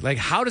 Honestly,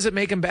 how does it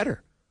make him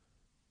better?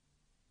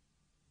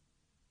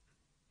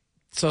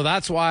 So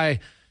that's why,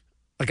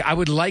 I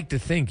would like to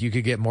think you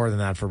could get more than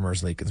that for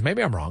Merzlikins.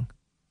 Maybe I'm wrong.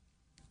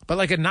 But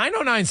a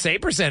 .909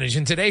 save percentage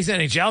in today's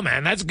NHL,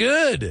 man, that's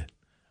good.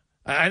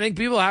 I think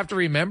people have to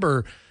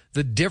remember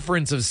the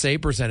difference of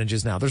save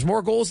percentages now. There's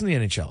more goals in the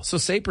NHL, so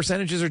save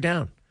percentages are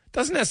down.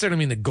 Doesn't necessarily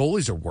mean the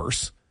goalies are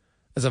worse,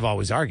 as I've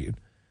always argued.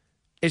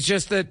 It's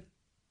just that,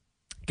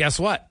 guess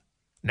what?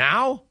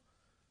 Now,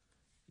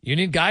 you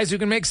need guys who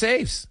can make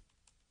saves,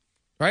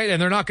 right?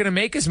 And they're not going to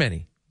make as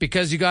many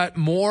because you got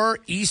more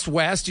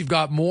east-west, you've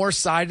got more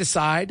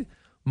side-to-side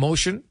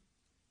motion.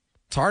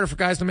 It's harder for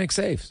guys to make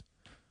saves.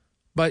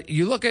 But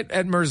you look at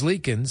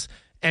Merzlikins,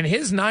 and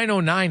his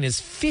 .909 is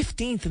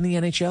 15th in the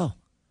NHL.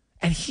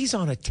 And he's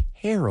on a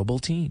terrible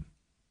team.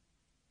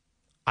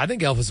 I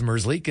think Elvis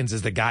Merzlikins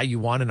is the guy you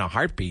want in a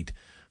heartbeat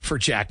for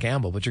Jack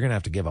Campbell, but you're going to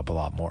have to give up a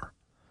lot more.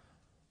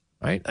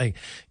 Right?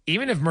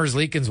 Even if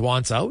Merzlikins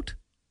wants out,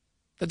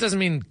 that doesn't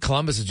mean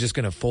Columbus is just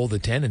going to fold the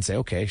tent and say,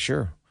 okay,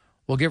 sure,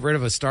 we'll get rid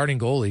of a starting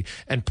goalie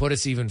and put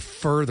us even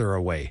further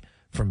away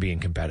from being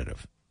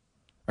competitive.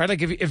 Right?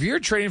 If you're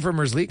trading for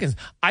Merzlikins,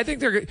 I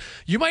think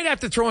you might have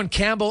to throw in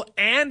Campbell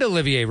and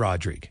Olivier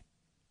Rodrigue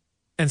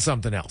and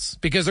something else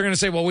because they're going to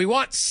say, well, we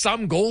want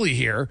some goalie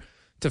here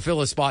to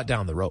fill a spot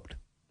down the road.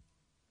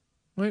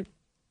 Right?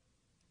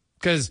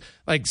 Because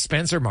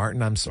Spencer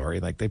Martin, I'm sorry,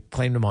 they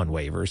claimed him on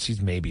waivers.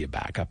 He's maybe a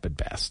backup at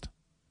best.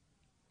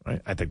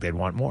 Right? I think they'd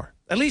want more.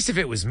 At least if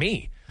it was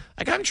me.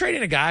 I'm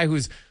trading a guy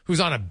who's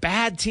on a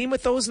bad team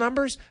with those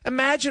numbers.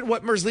 Imagine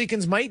what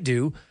Merzlikins might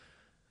do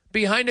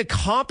behind a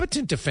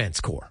competent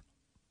defense core.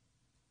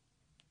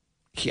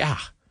 Yeah,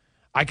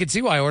 I could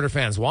see why Oiler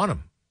fans want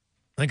him.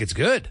 I think it's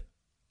good.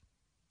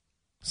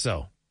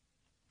 So,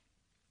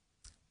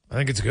 I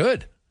think it's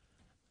good.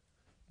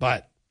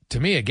 But to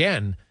me,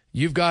 again,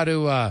 you've got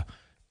to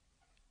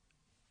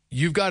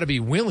be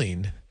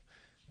willing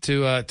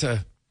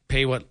to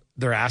pay what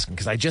they're asking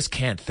because I just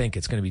can't think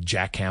it's going to be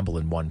Jack Campbell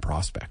in one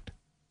prospect.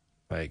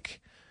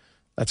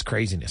 That's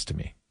craziness to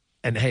me.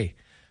 And hey,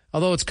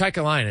 although it's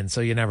Kaikalainen,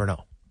 so you never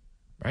know.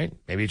 Right?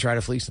 Maybe you try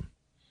to fleece him.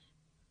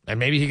 And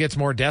maybe he gets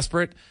more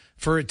desperate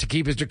for it to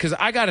keep his... Because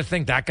I got to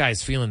think that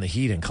guy's feeling the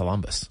heat in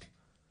Columbus.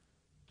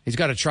 He's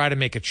got to try to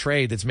make a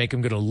trade that's make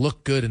him going to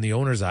look good in the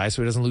owner's eyes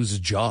so he doesn't lose his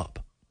job,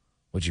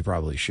 which he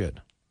probably should,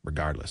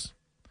 regardless.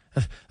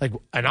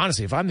 And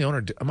honestly, if I'm the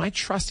owner, am I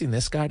trusting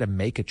this guy to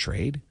make a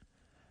trade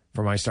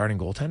for my starting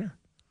goaltender?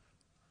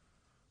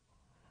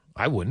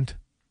 I wouldn't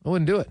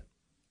do it.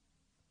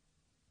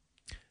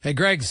 Hey,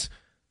 Greg's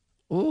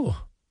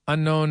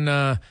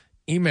unknown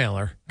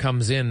emailer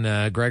comes in,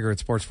 Gregor at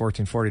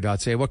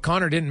sports1440.ca. What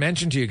Connor didn't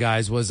mention to you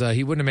guys was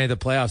he wouldn't have made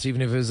the playoffs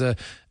even if it was an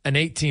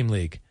 8-team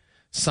league.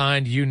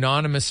 Signed,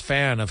 unanimous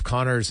fan of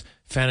Connor's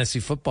fantasy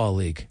football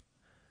league.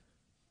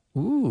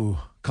 Ooh,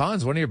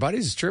 Cons, one of your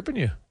buddies is tripping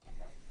you.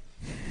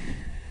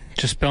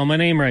 Just spell my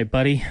name right,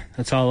 buddy.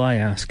 That's all I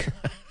ask.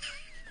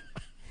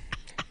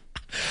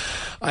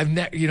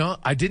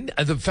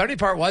 The funny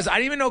part was I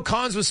didn't even know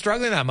Cons was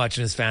struggling that much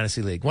in his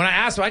fantasy league. When I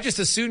asked him, I just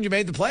assumed you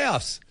made the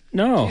playoffs.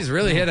 No. He's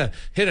really hit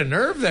a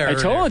nerve there. I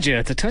told you,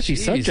 it's a touchy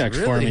subject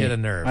really for me. Hit a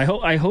nerve.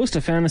 I host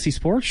a fantasy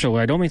sports show.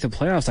 I don't make the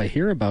playoffs. I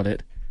hear about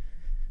it.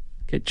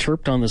 Get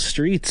chirped on the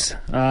streets.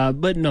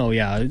 But no,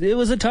 yeah, it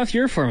was a tough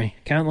year for me.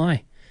 Can't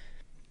lie.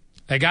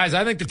 Hey, guys,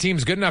 I think the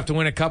team's good enough to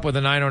win a cup with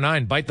a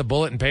 909. Bite the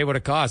bullet and pay what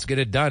it costs. Get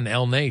it done.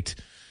 El Nate.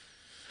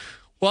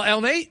 Well,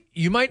 El Nate,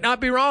 you might not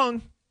be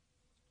wrong.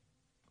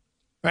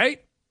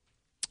 Right?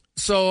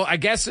 So I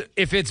guess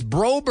if it's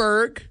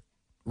Broberg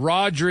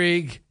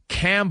Rodrigue,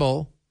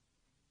 Campbell.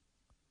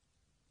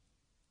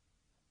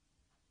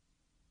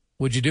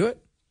 Would you do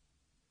it?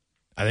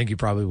 I think you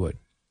probably would.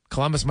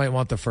 Columbus might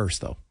want the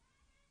first, though.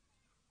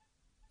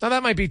 Now,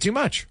 that might be too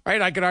much,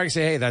 right? I could argue,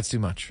 say, hey, that's too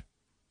much.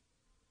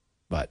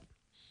 But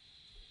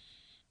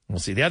we'll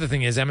see. The other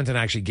thing is Edmonton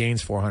actually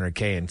gains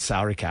 $400K in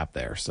salary cap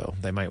there, so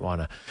they might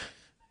want to,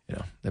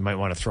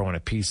 throw in a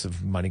piece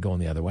of money going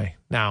the other way.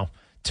 Now,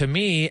 to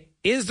me,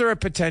 is there a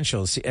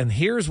potential? See, and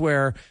here's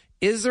where,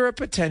 is there a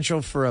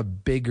potential for a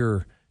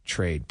bigger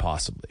trade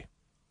possibly?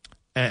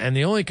 And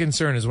the only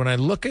concern is when I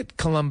look at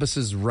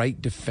Columbus's right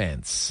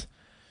defense,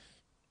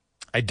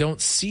 I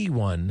don't see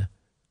one.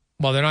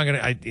 Well, they're not going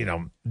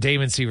to,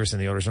 Damon Severson,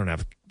 the Oilers don't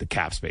have the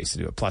cap space to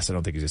do it. Plus, I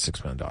don't think he's a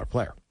 $6 million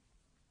player.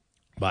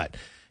 But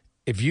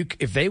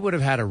if they would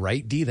have had a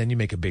right D, then you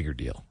make a bigger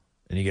deal.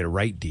 And you get a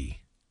right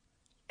D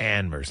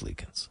and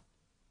Merzlikins.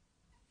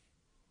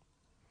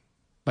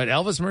 But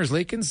Elvis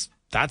Merzlikins,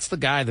 that's the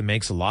guy that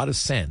makes a lot of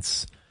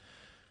sense.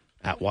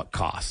 At what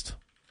cost?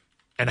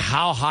 And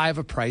how high of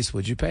a price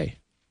would you pay?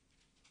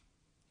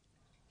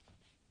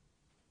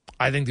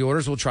 I think the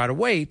Oilers will try to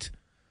wait.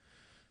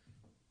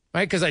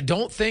 Right? Because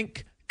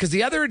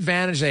the other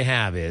advantage they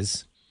have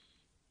is,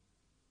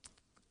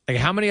 like,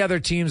 how many other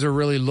teams are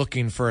really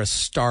looking for a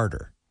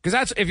starter?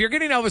 Because if you're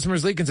getting Elvis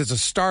Merzlikins, it's a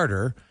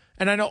starter,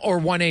 and I know, or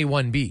 1A,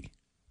 1B,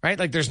 right?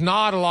 Like, there's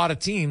not a lot of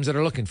teams that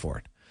are looking for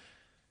it.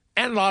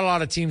 And a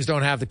lot of teams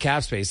don't have the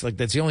cap space. Like,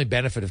 that's the only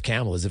benefit of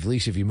Campbell is at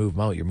least if you move him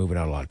out, you're moving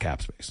out a lot of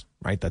cap space,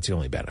 right? That's the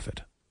only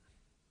benefit.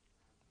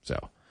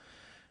 So,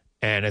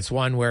 and it's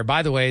one where,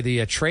 by the way,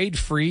 the trade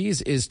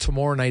freeze is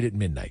tomorrow night at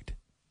midnight.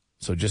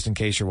 So just in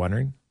case you're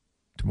wondering,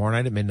 tomorrow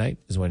night at midnight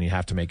is when you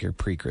have to make your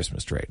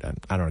pre-Christmas trade.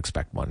 I don't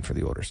expect one for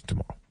the Oilers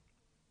tomorrow.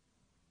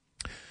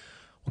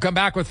 We'll come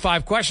back with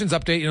 5 questions,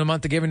 update you in a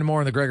month to give you more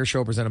on the Gregor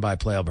Show presented by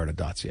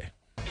PlayAlberta.ca.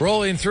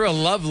 Rolling through a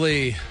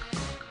lovely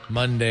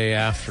Monday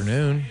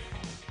afternoon,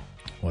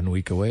 1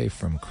 week away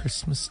from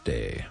Christmas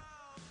Day.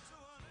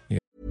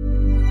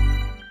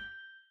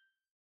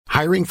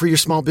 Hiring for your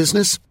small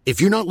business? If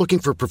you're not looking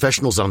for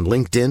professionals on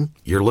LinkedIn,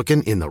 you're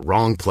looking in the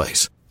wrong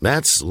place.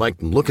 That's like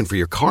looking for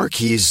your car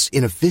keys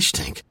in a fish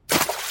tank.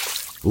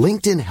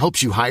 LinkedIn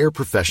helps you hire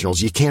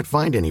professionals you can't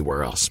find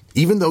anywhere else,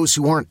 even those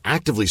who aren't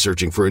actively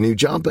searching for a new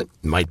job but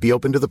might be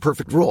open to the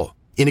perfect role.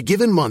 In a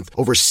given month,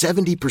 over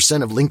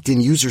 70% of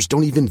LinkedIn users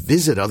don't even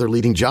visit other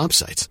leading job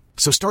sites.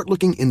 So start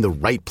looking in the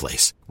right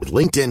place. With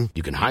LinkedIn,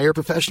 you can hire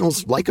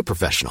professionals like a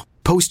professional.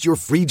 Post your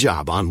free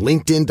job on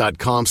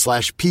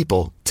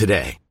linkedin.com/people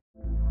today.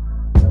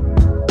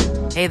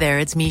 Hey there,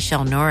 it's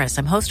Michelle Norris.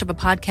 I'm host of a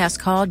podcast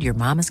called Your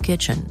Mama's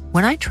Kitchen.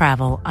 When I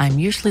travel, I'm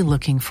usually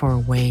looking for a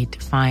way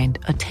to find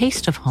a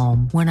taste of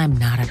home when I'm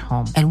not at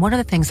home. And one of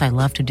the things I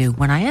love to do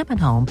when I am at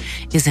home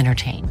is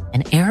entertain.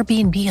 And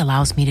Airbnb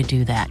allows me to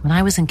do that. When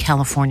I was in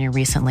California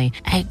recently,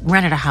 I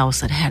rented a house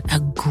that had a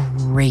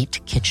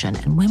great kitchen.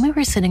 And when we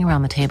were sitting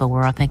around the table, we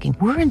were all thinking,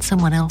 we're in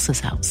someone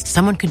else's house.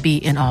 Someone could be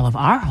in all of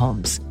our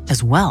homes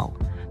as well.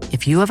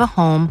 If you have a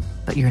home,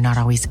 but you're not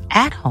always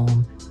at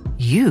home,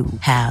 you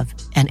have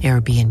an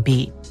Airbnb.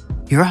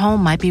 Your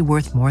home might be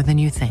worth more than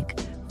you think.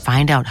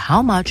 Find out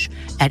how much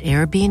at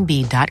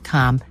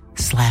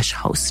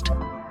airbnb.com/host.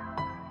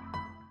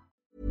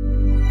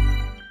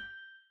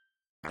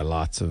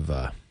 Lots of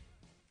time.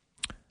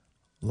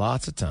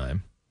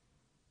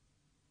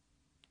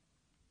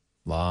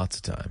 Lots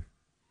of time.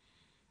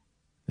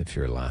 If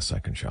you're a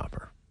last-second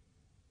shopper.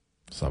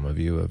 Some of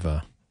you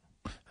have,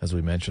 as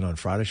we mentioned on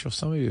Friday's show,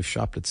 some of you have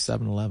shopped at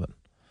 7-Eleven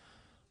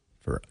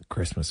for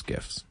Christmas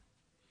gifts.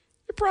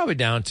 You're probably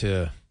down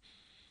to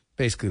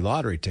basically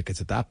lottery tickets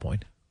at that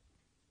point.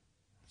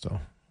 So,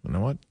 you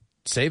know what?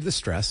 Save the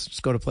stress.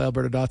 Just go to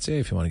PlayAlberta.ca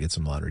if you want to get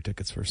some lottery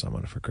tickets for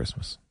someone for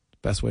Christmas.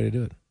 Best way to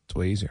do it. It's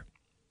way easier.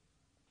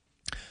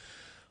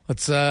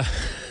 Let's shopping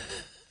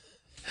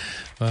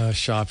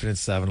at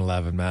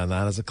 7-Eleven, man.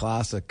 That is a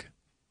classic.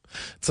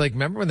 It's like,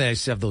 remember when they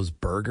used to have those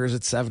burgers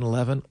at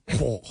 7-Eleven?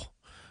 Oh,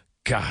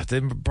 God,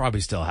 they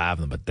probably still have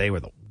them, but they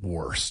were the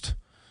worst.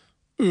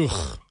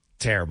 Ugh,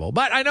 terrible.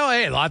 But I know,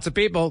 hey, lots of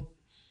people,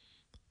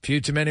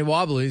 few too many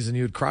wobblies, and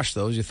you'd crush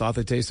those. You thought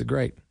they tasted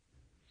great.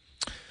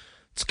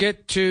 Let's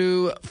get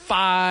to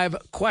 5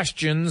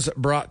 questions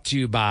brought to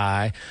you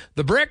by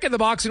The Brick. And the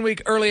Boxing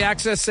Week Early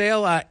Access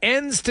Sale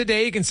ends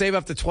today. You can save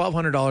up to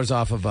 $1,200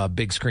 off of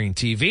big screen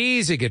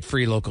TVs. You get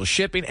free local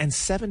shipping and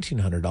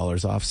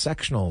 $1,700 off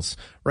sectionals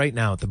right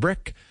now at The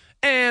Brick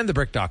and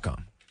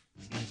thebrick.com.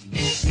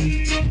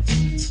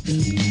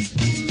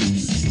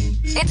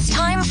 It's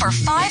time for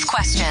 5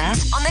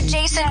 questions on the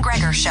Jason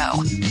Gregor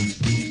Show.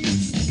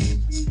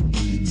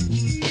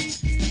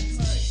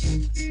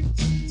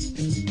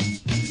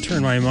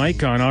 Turn my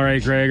mic on. All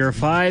right, Gregor.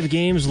 5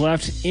 games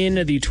left in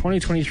the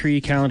 2023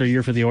 calendar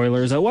year for the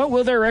Oilers. What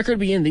will their record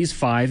be in these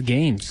 5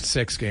 games?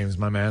 6 games,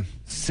 my man.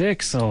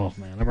 6? Oh,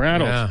 man, I'm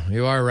rattled. Yeah,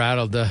 you are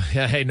rattled.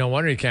 Yeah, hey, no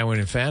wonder you can't win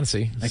in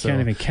fantasy. I can't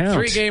even count.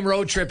 3-game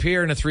road trip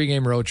here and a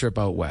 3-game road trip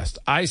out west.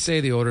 I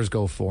say the Oilers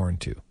go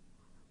 4-2.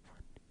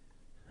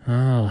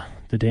 Oh,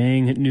 the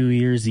dang New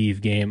Year's Eve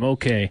game.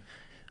 Okay.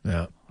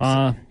 Yeah.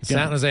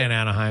 San Jose and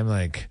Anaheim,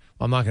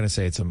 I'm not going to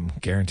say it's a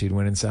guaranteed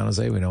win in San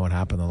Jose. We know what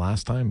happened the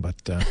last time,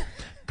 but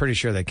pretty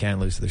sure they can't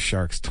lose to the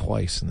Sharks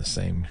twice in the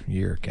same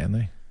year, can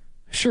they?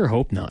 Sure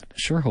hope not.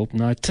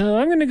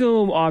 I'm going to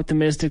go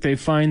optimistic. They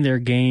find their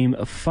game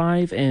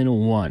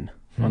 5-1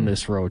 on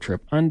this road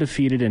trip,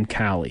 undefeated in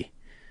Cali.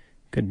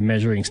 Good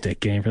measuring stick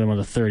game for them on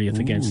the 30th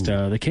against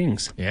the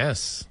Kings.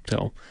 Yes.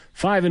 So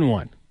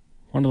 5-1.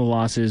 One of the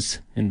losses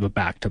in the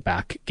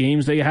back-to-back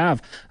games that you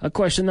have.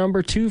 Question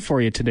number 2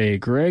 for you today,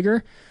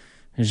 Gregor.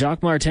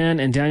 Jacques Martin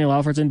and Daniel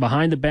Alfredson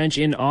behind the bench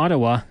in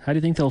Ottawa. How do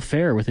you think they'll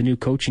fare with a new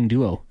coaching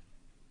duo?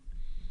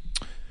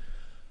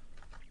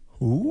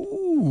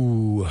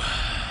 Ooh.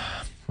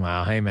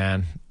 Wow. Hey,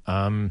 man.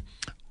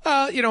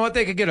 You know what?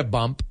 They could get a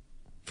bump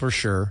for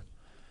sure.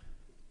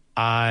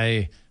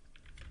 It's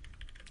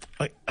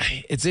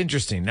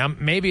interesting. Now,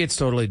 maybe it's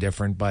totally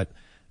different, but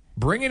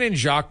bringing in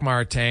Jacques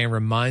Martin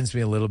reminds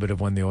me a little bit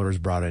of when the Oilers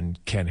brought in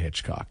Ken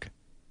Hitchcock.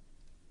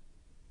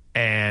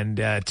 And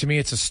to me,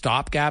 it's a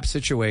stopgap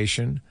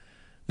situation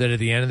that at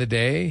the end of the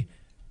day,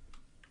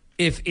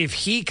 if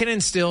he can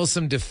instill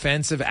some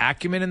defensive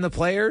acumen in the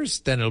players,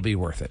 then it'll be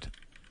worth it.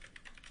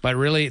 But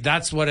really,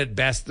 that's what at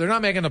best. They're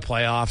not making the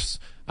playoffs.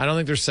 I don't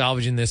think they're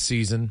salvaging this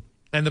season.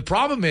 And the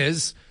problem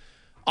is,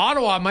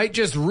 Ottawa might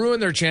just ruin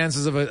their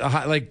chances of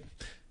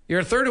you're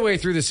a third of the way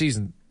through the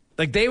season.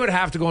 They would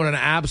have to go on an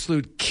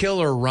absolute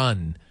killer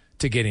run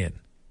to get in.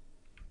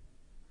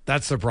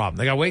 That's the problem.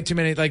 They got way too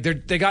many.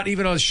 They got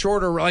even a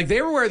shorter.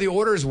 They were where the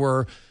Oilers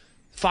were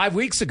 5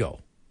 weeks ago,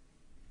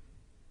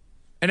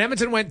 and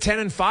Edmonton went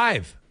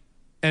 10-5,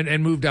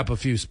 and moved up a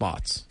few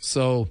spots.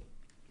 So,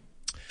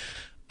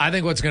 I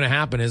think what's going to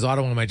happen is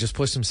Ottawa might just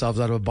push themselves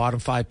out of a bottom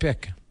 5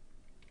 pick.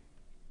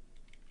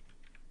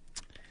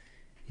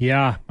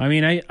 Yeah, I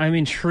mean, I'm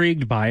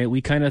intrigued by it.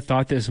 We kind of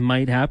thought this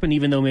might happen,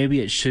 even though maybe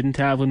it shouldn't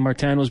have when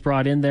Martin was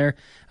brought in there.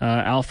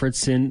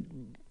 Alfredson,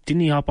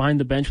 didn't he hop behind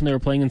the bench when they were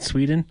playing in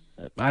Sweden?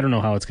 I don't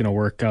know how it's going to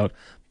work out,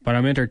 but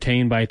I'm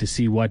entertained by it to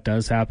see what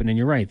does happen. And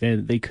you're right,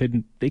 they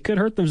could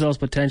hurt themselves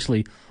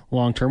potentially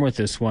long term with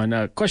this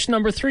one. Question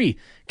number 3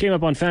 came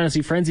up on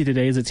Fantasy Frenzy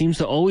today, as it seems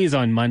to always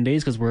on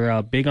Mondays because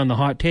we're big on the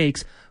hot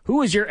takes.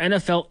 Who is your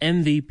NFL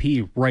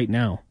MVP right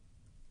now?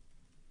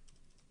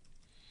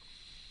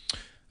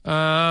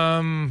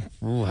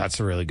 That's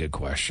a really good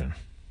question.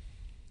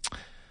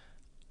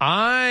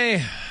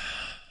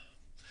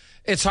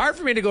 It's hard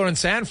for me to go in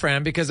San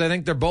Fran because I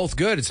think they're both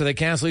good, so they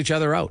cancel each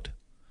other out.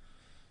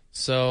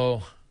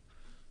 So,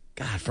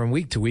 God, from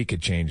week to week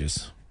it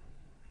changes.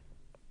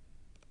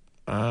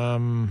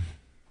 I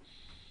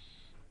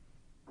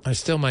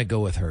still might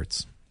go with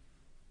Hurts.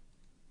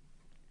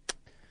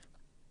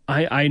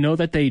 I know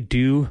that they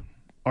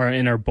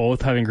are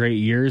both having great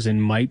years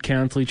and might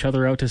cancel each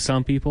other out to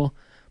some people.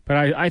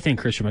 But I think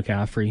Christian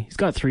McCaffrey, he's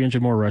got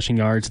 300 more rushing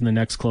yards than the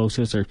next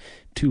closest, or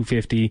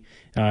 250.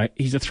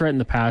 He's a threat in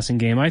the passing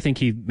game. I think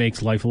he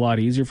makes life a lot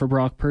easier for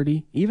Brock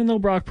Purdy, even though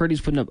Brock Purdy's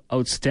putting up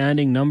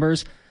outstanding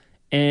numbers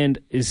and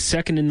is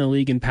second in the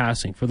league in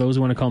passing. For those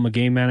who want to call him a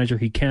game manager,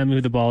 he can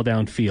move the ball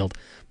downfield.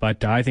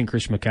 But I think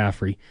Christian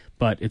McCaffrey,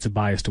 but it's a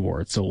biased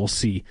award, so we'll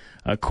see.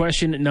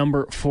 Question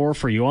number 4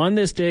 for you. On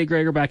this day,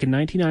 Gregor, back in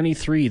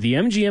 1993, the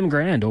MGM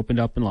Grand opened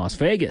up in Las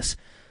Vegas.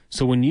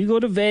 So when you go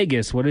to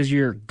Vegas, what is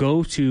your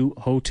go-to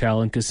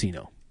hotel and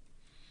casino?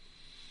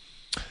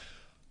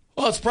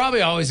 Well, it's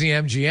probably always the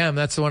MGM.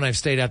 That's the one I've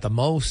stayed at the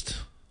most.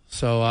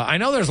 So I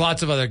know there's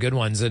lots of other good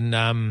ones and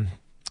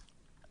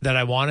that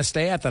I want to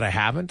stay at that I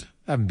haven't.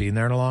 I haven't been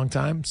there in a long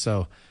time.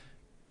 So,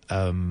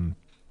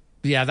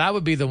 yeah, that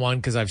would be the one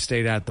because I've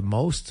stayed at the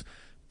most.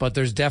 But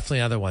there's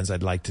definitely other ones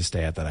I'd like to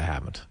stay at that I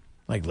haven't,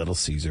 like Little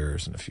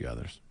Caesars and a few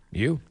others.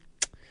 You?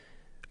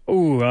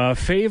 Ooh,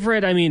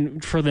 favorite, I mean,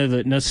 for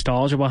the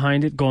nostalgia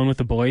behind it, going with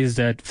the boys,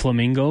 that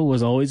Flamingo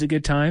was always a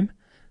good time.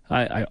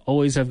 I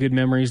always have good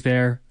memories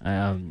there.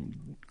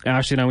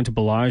 Ashley and I went to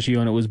Bellagio,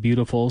 and it was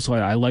beautiful, so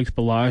I liked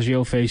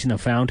Bellagio facing the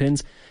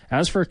fountains.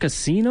 As for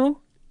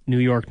casino, New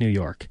York.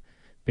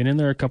 Been in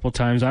there a couple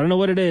times. I don't know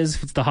what it is,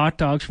 if it's the hot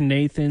dogs from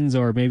Nathan's,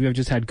 or maybe I've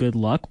just had good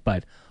luck,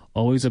 but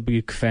always a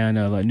big fan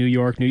of New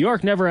York. New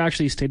York, never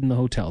actually stayed in the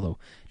hotel, though.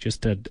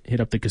 Just hit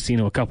up the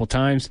casino a couple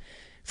times.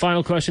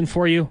 Final question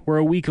for you. We're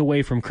a week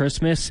away from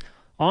Christmas.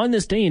 On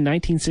this day in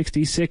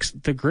 1966,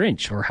 The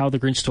Grinch, or How the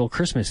Grinch Stole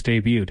Christmas,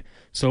 debuted.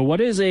 So what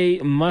is a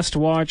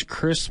must-watch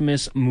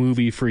Christmas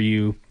movie for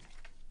you?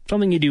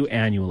 Something you do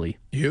annually.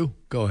 You?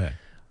 Go ahead.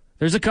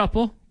 There's a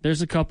couple.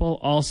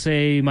 I'll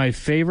say my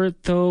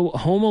favorite, though,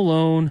 Home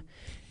Alone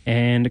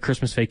and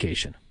Christmas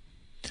Vacation.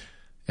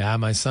 Yeah,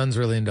 my son's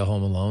really into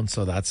Home Alone,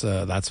 so that's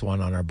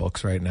one on our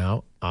books right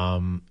now.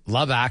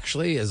 Love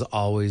Actually is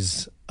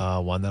always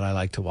one that I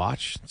like to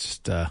watch.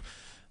 Just I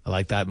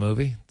like that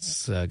movie.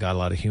 It's got a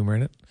lot of humor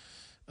in it.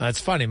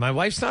 It's funny. My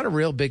wife's not a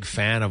real big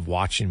fan of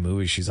watching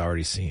movies she's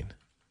already seen,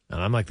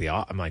 and I'm like,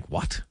 what?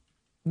 What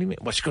do you mean?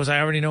 Well, she goes,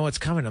 I already know what's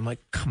coming. I'm like,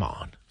 come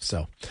on.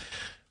 So,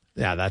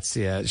 yeah,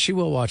 she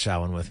will watch that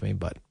one with me.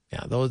 But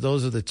yeah,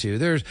 those are the two.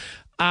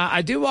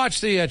 I do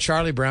watch the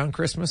Charlie Brown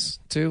Christmas,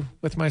 too,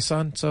 with my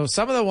son. So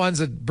some of the ones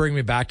that bring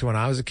me back to when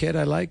I was a kid,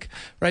 I like.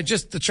 Right,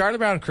 just the Charlie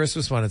Brown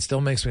Christmas one, it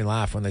still makes me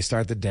laugh when they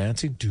start the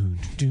dancing.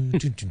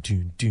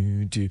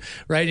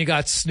 Right, and you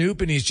got Snoop,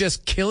 and he's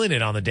just killing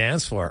it on the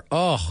dance floor.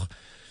 Oh,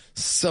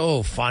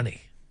 so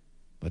funny.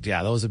 But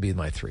yeah, those would be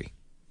my 3.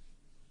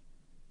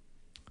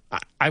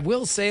 I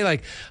will say,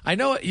 like, I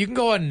know you can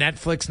go on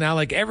Netflix now.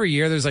 Like, every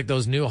year there's, like,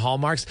 those new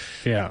Hallmarks.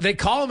 Yeah. They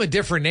call them a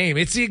different name.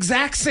 It's the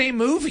exact same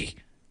movie.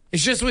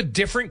 It's just with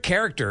different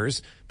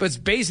characters, but it's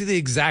basically the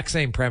exact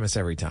same premise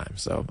every time.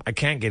 So I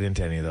can't get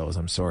into any of those.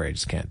 I'm sorry. I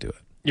just can't do it.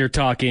 You're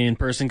talking,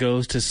 person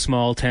goes to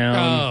small town,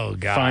 Oh,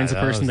 God, finds a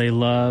person they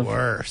love.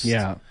 Worst.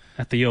 Yeah.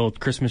 At the old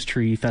Christmas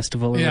tree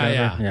festival or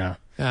whatever.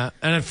 Yeah.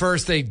 And at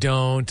first they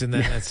don't, and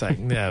then it's like,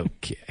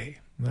 okay.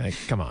 Like,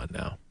 come on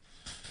now.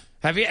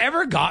 Have you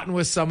ever gotten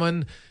with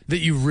someone that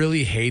you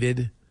really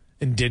hated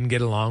and didn't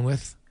get along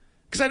with?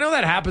 Because I know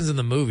that happens in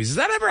the movies. Does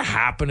that ever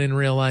happen in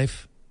real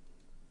life?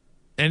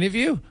 Any of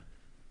you?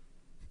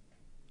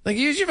 Like,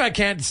 usually if I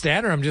can't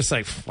stand her, I'm just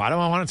like, why do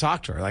I want to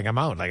talk to her? Like, I'm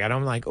out. Like,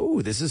 like,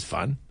 oh, this is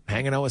fun.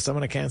 Hanging out with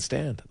someone I can't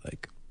stand.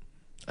 Like,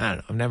 I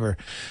don't know.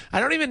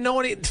 I don't even know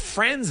any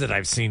friends that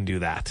I've seen do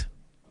that.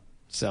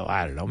 So,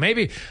 I don't know.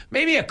 Maybe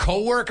a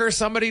coworker,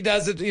 somebody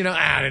does it,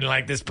 I didn't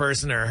like this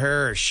person or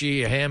her or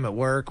she or him at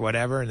work,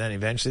 whatever. And then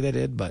eventually they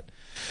did. But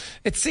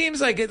it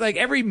seems like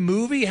every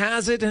movie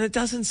has it, and it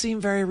doesn't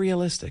seem very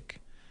realistic.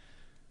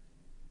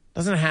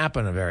 Doesn't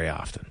happen very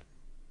often.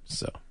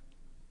 So.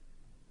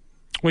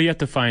 Well, you have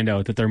to find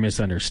out that they're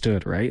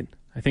misunderstood, right?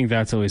 I think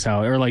that's always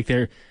how, or like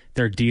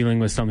they're dealing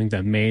with something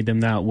that made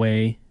them that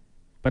way.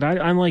 But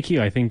I'm like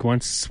you. I think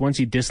once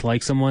you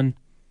dislike someone,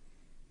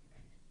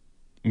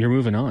 you're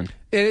moving on.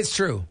 It is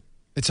true.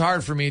 It's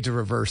hard for me to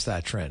reverse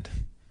that trend,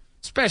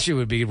 especially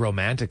would be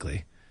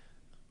romantically.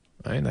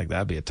 I mean, like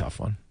that'd be a tough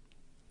one.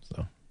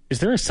 So, is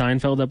there a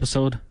Seinfeld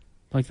episode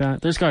like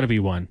that? There's got to be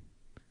one.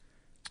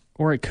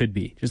 Or it could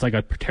be just like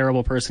a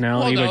terrible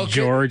personality, but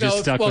George is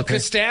stuck with it.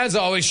 Costanza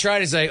always tried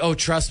to say, oh,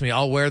 trust me,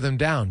 I'll wear them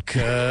down.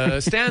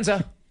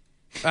 Costanza,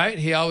 right?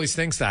 He always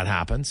thinks that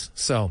happens.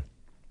 So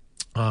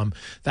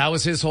that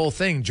was his whole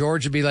thing.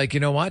 George would be like,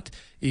 you know what?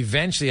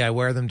 Eventually I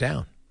wear them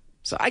down.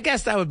 So I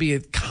guess that would be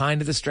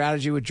kind of the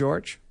strategy with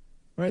George,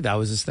 right? That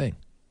was his thing.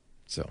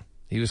 So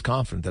he was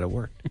confident that it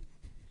worked.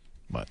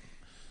 But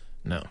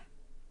no.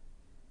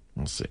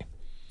 We'll see.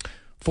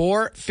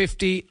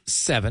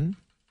 4:57.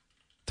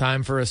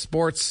 Time for a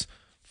Sports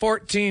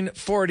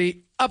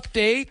 1440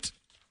 update.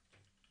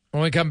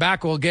 When we come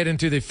back, we'll get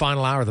into the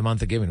final hour of the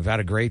month of giving. We've had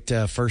a great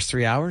first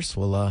 3 hours.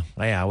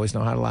 I always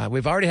know how to lie.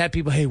 We've already had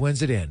people, hey,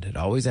 when's it end? It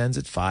always ends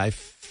at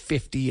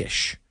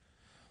 5:50-ish.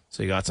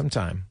 So you got some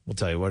time. We'll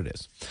tell you what it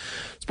is.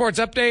 Sports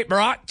update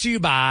brought to you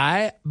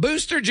by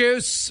Booster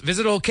Juice.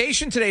 Visit a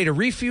location today to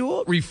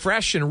refuel,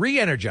 refresh, and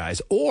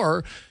re-energize.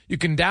 Or you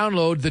can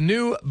download the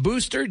new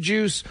Booster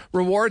Juice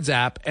Rewards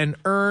app and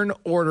earn,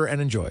 order, and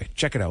enjoy.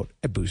 Check it out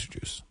at Booster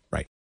Juice.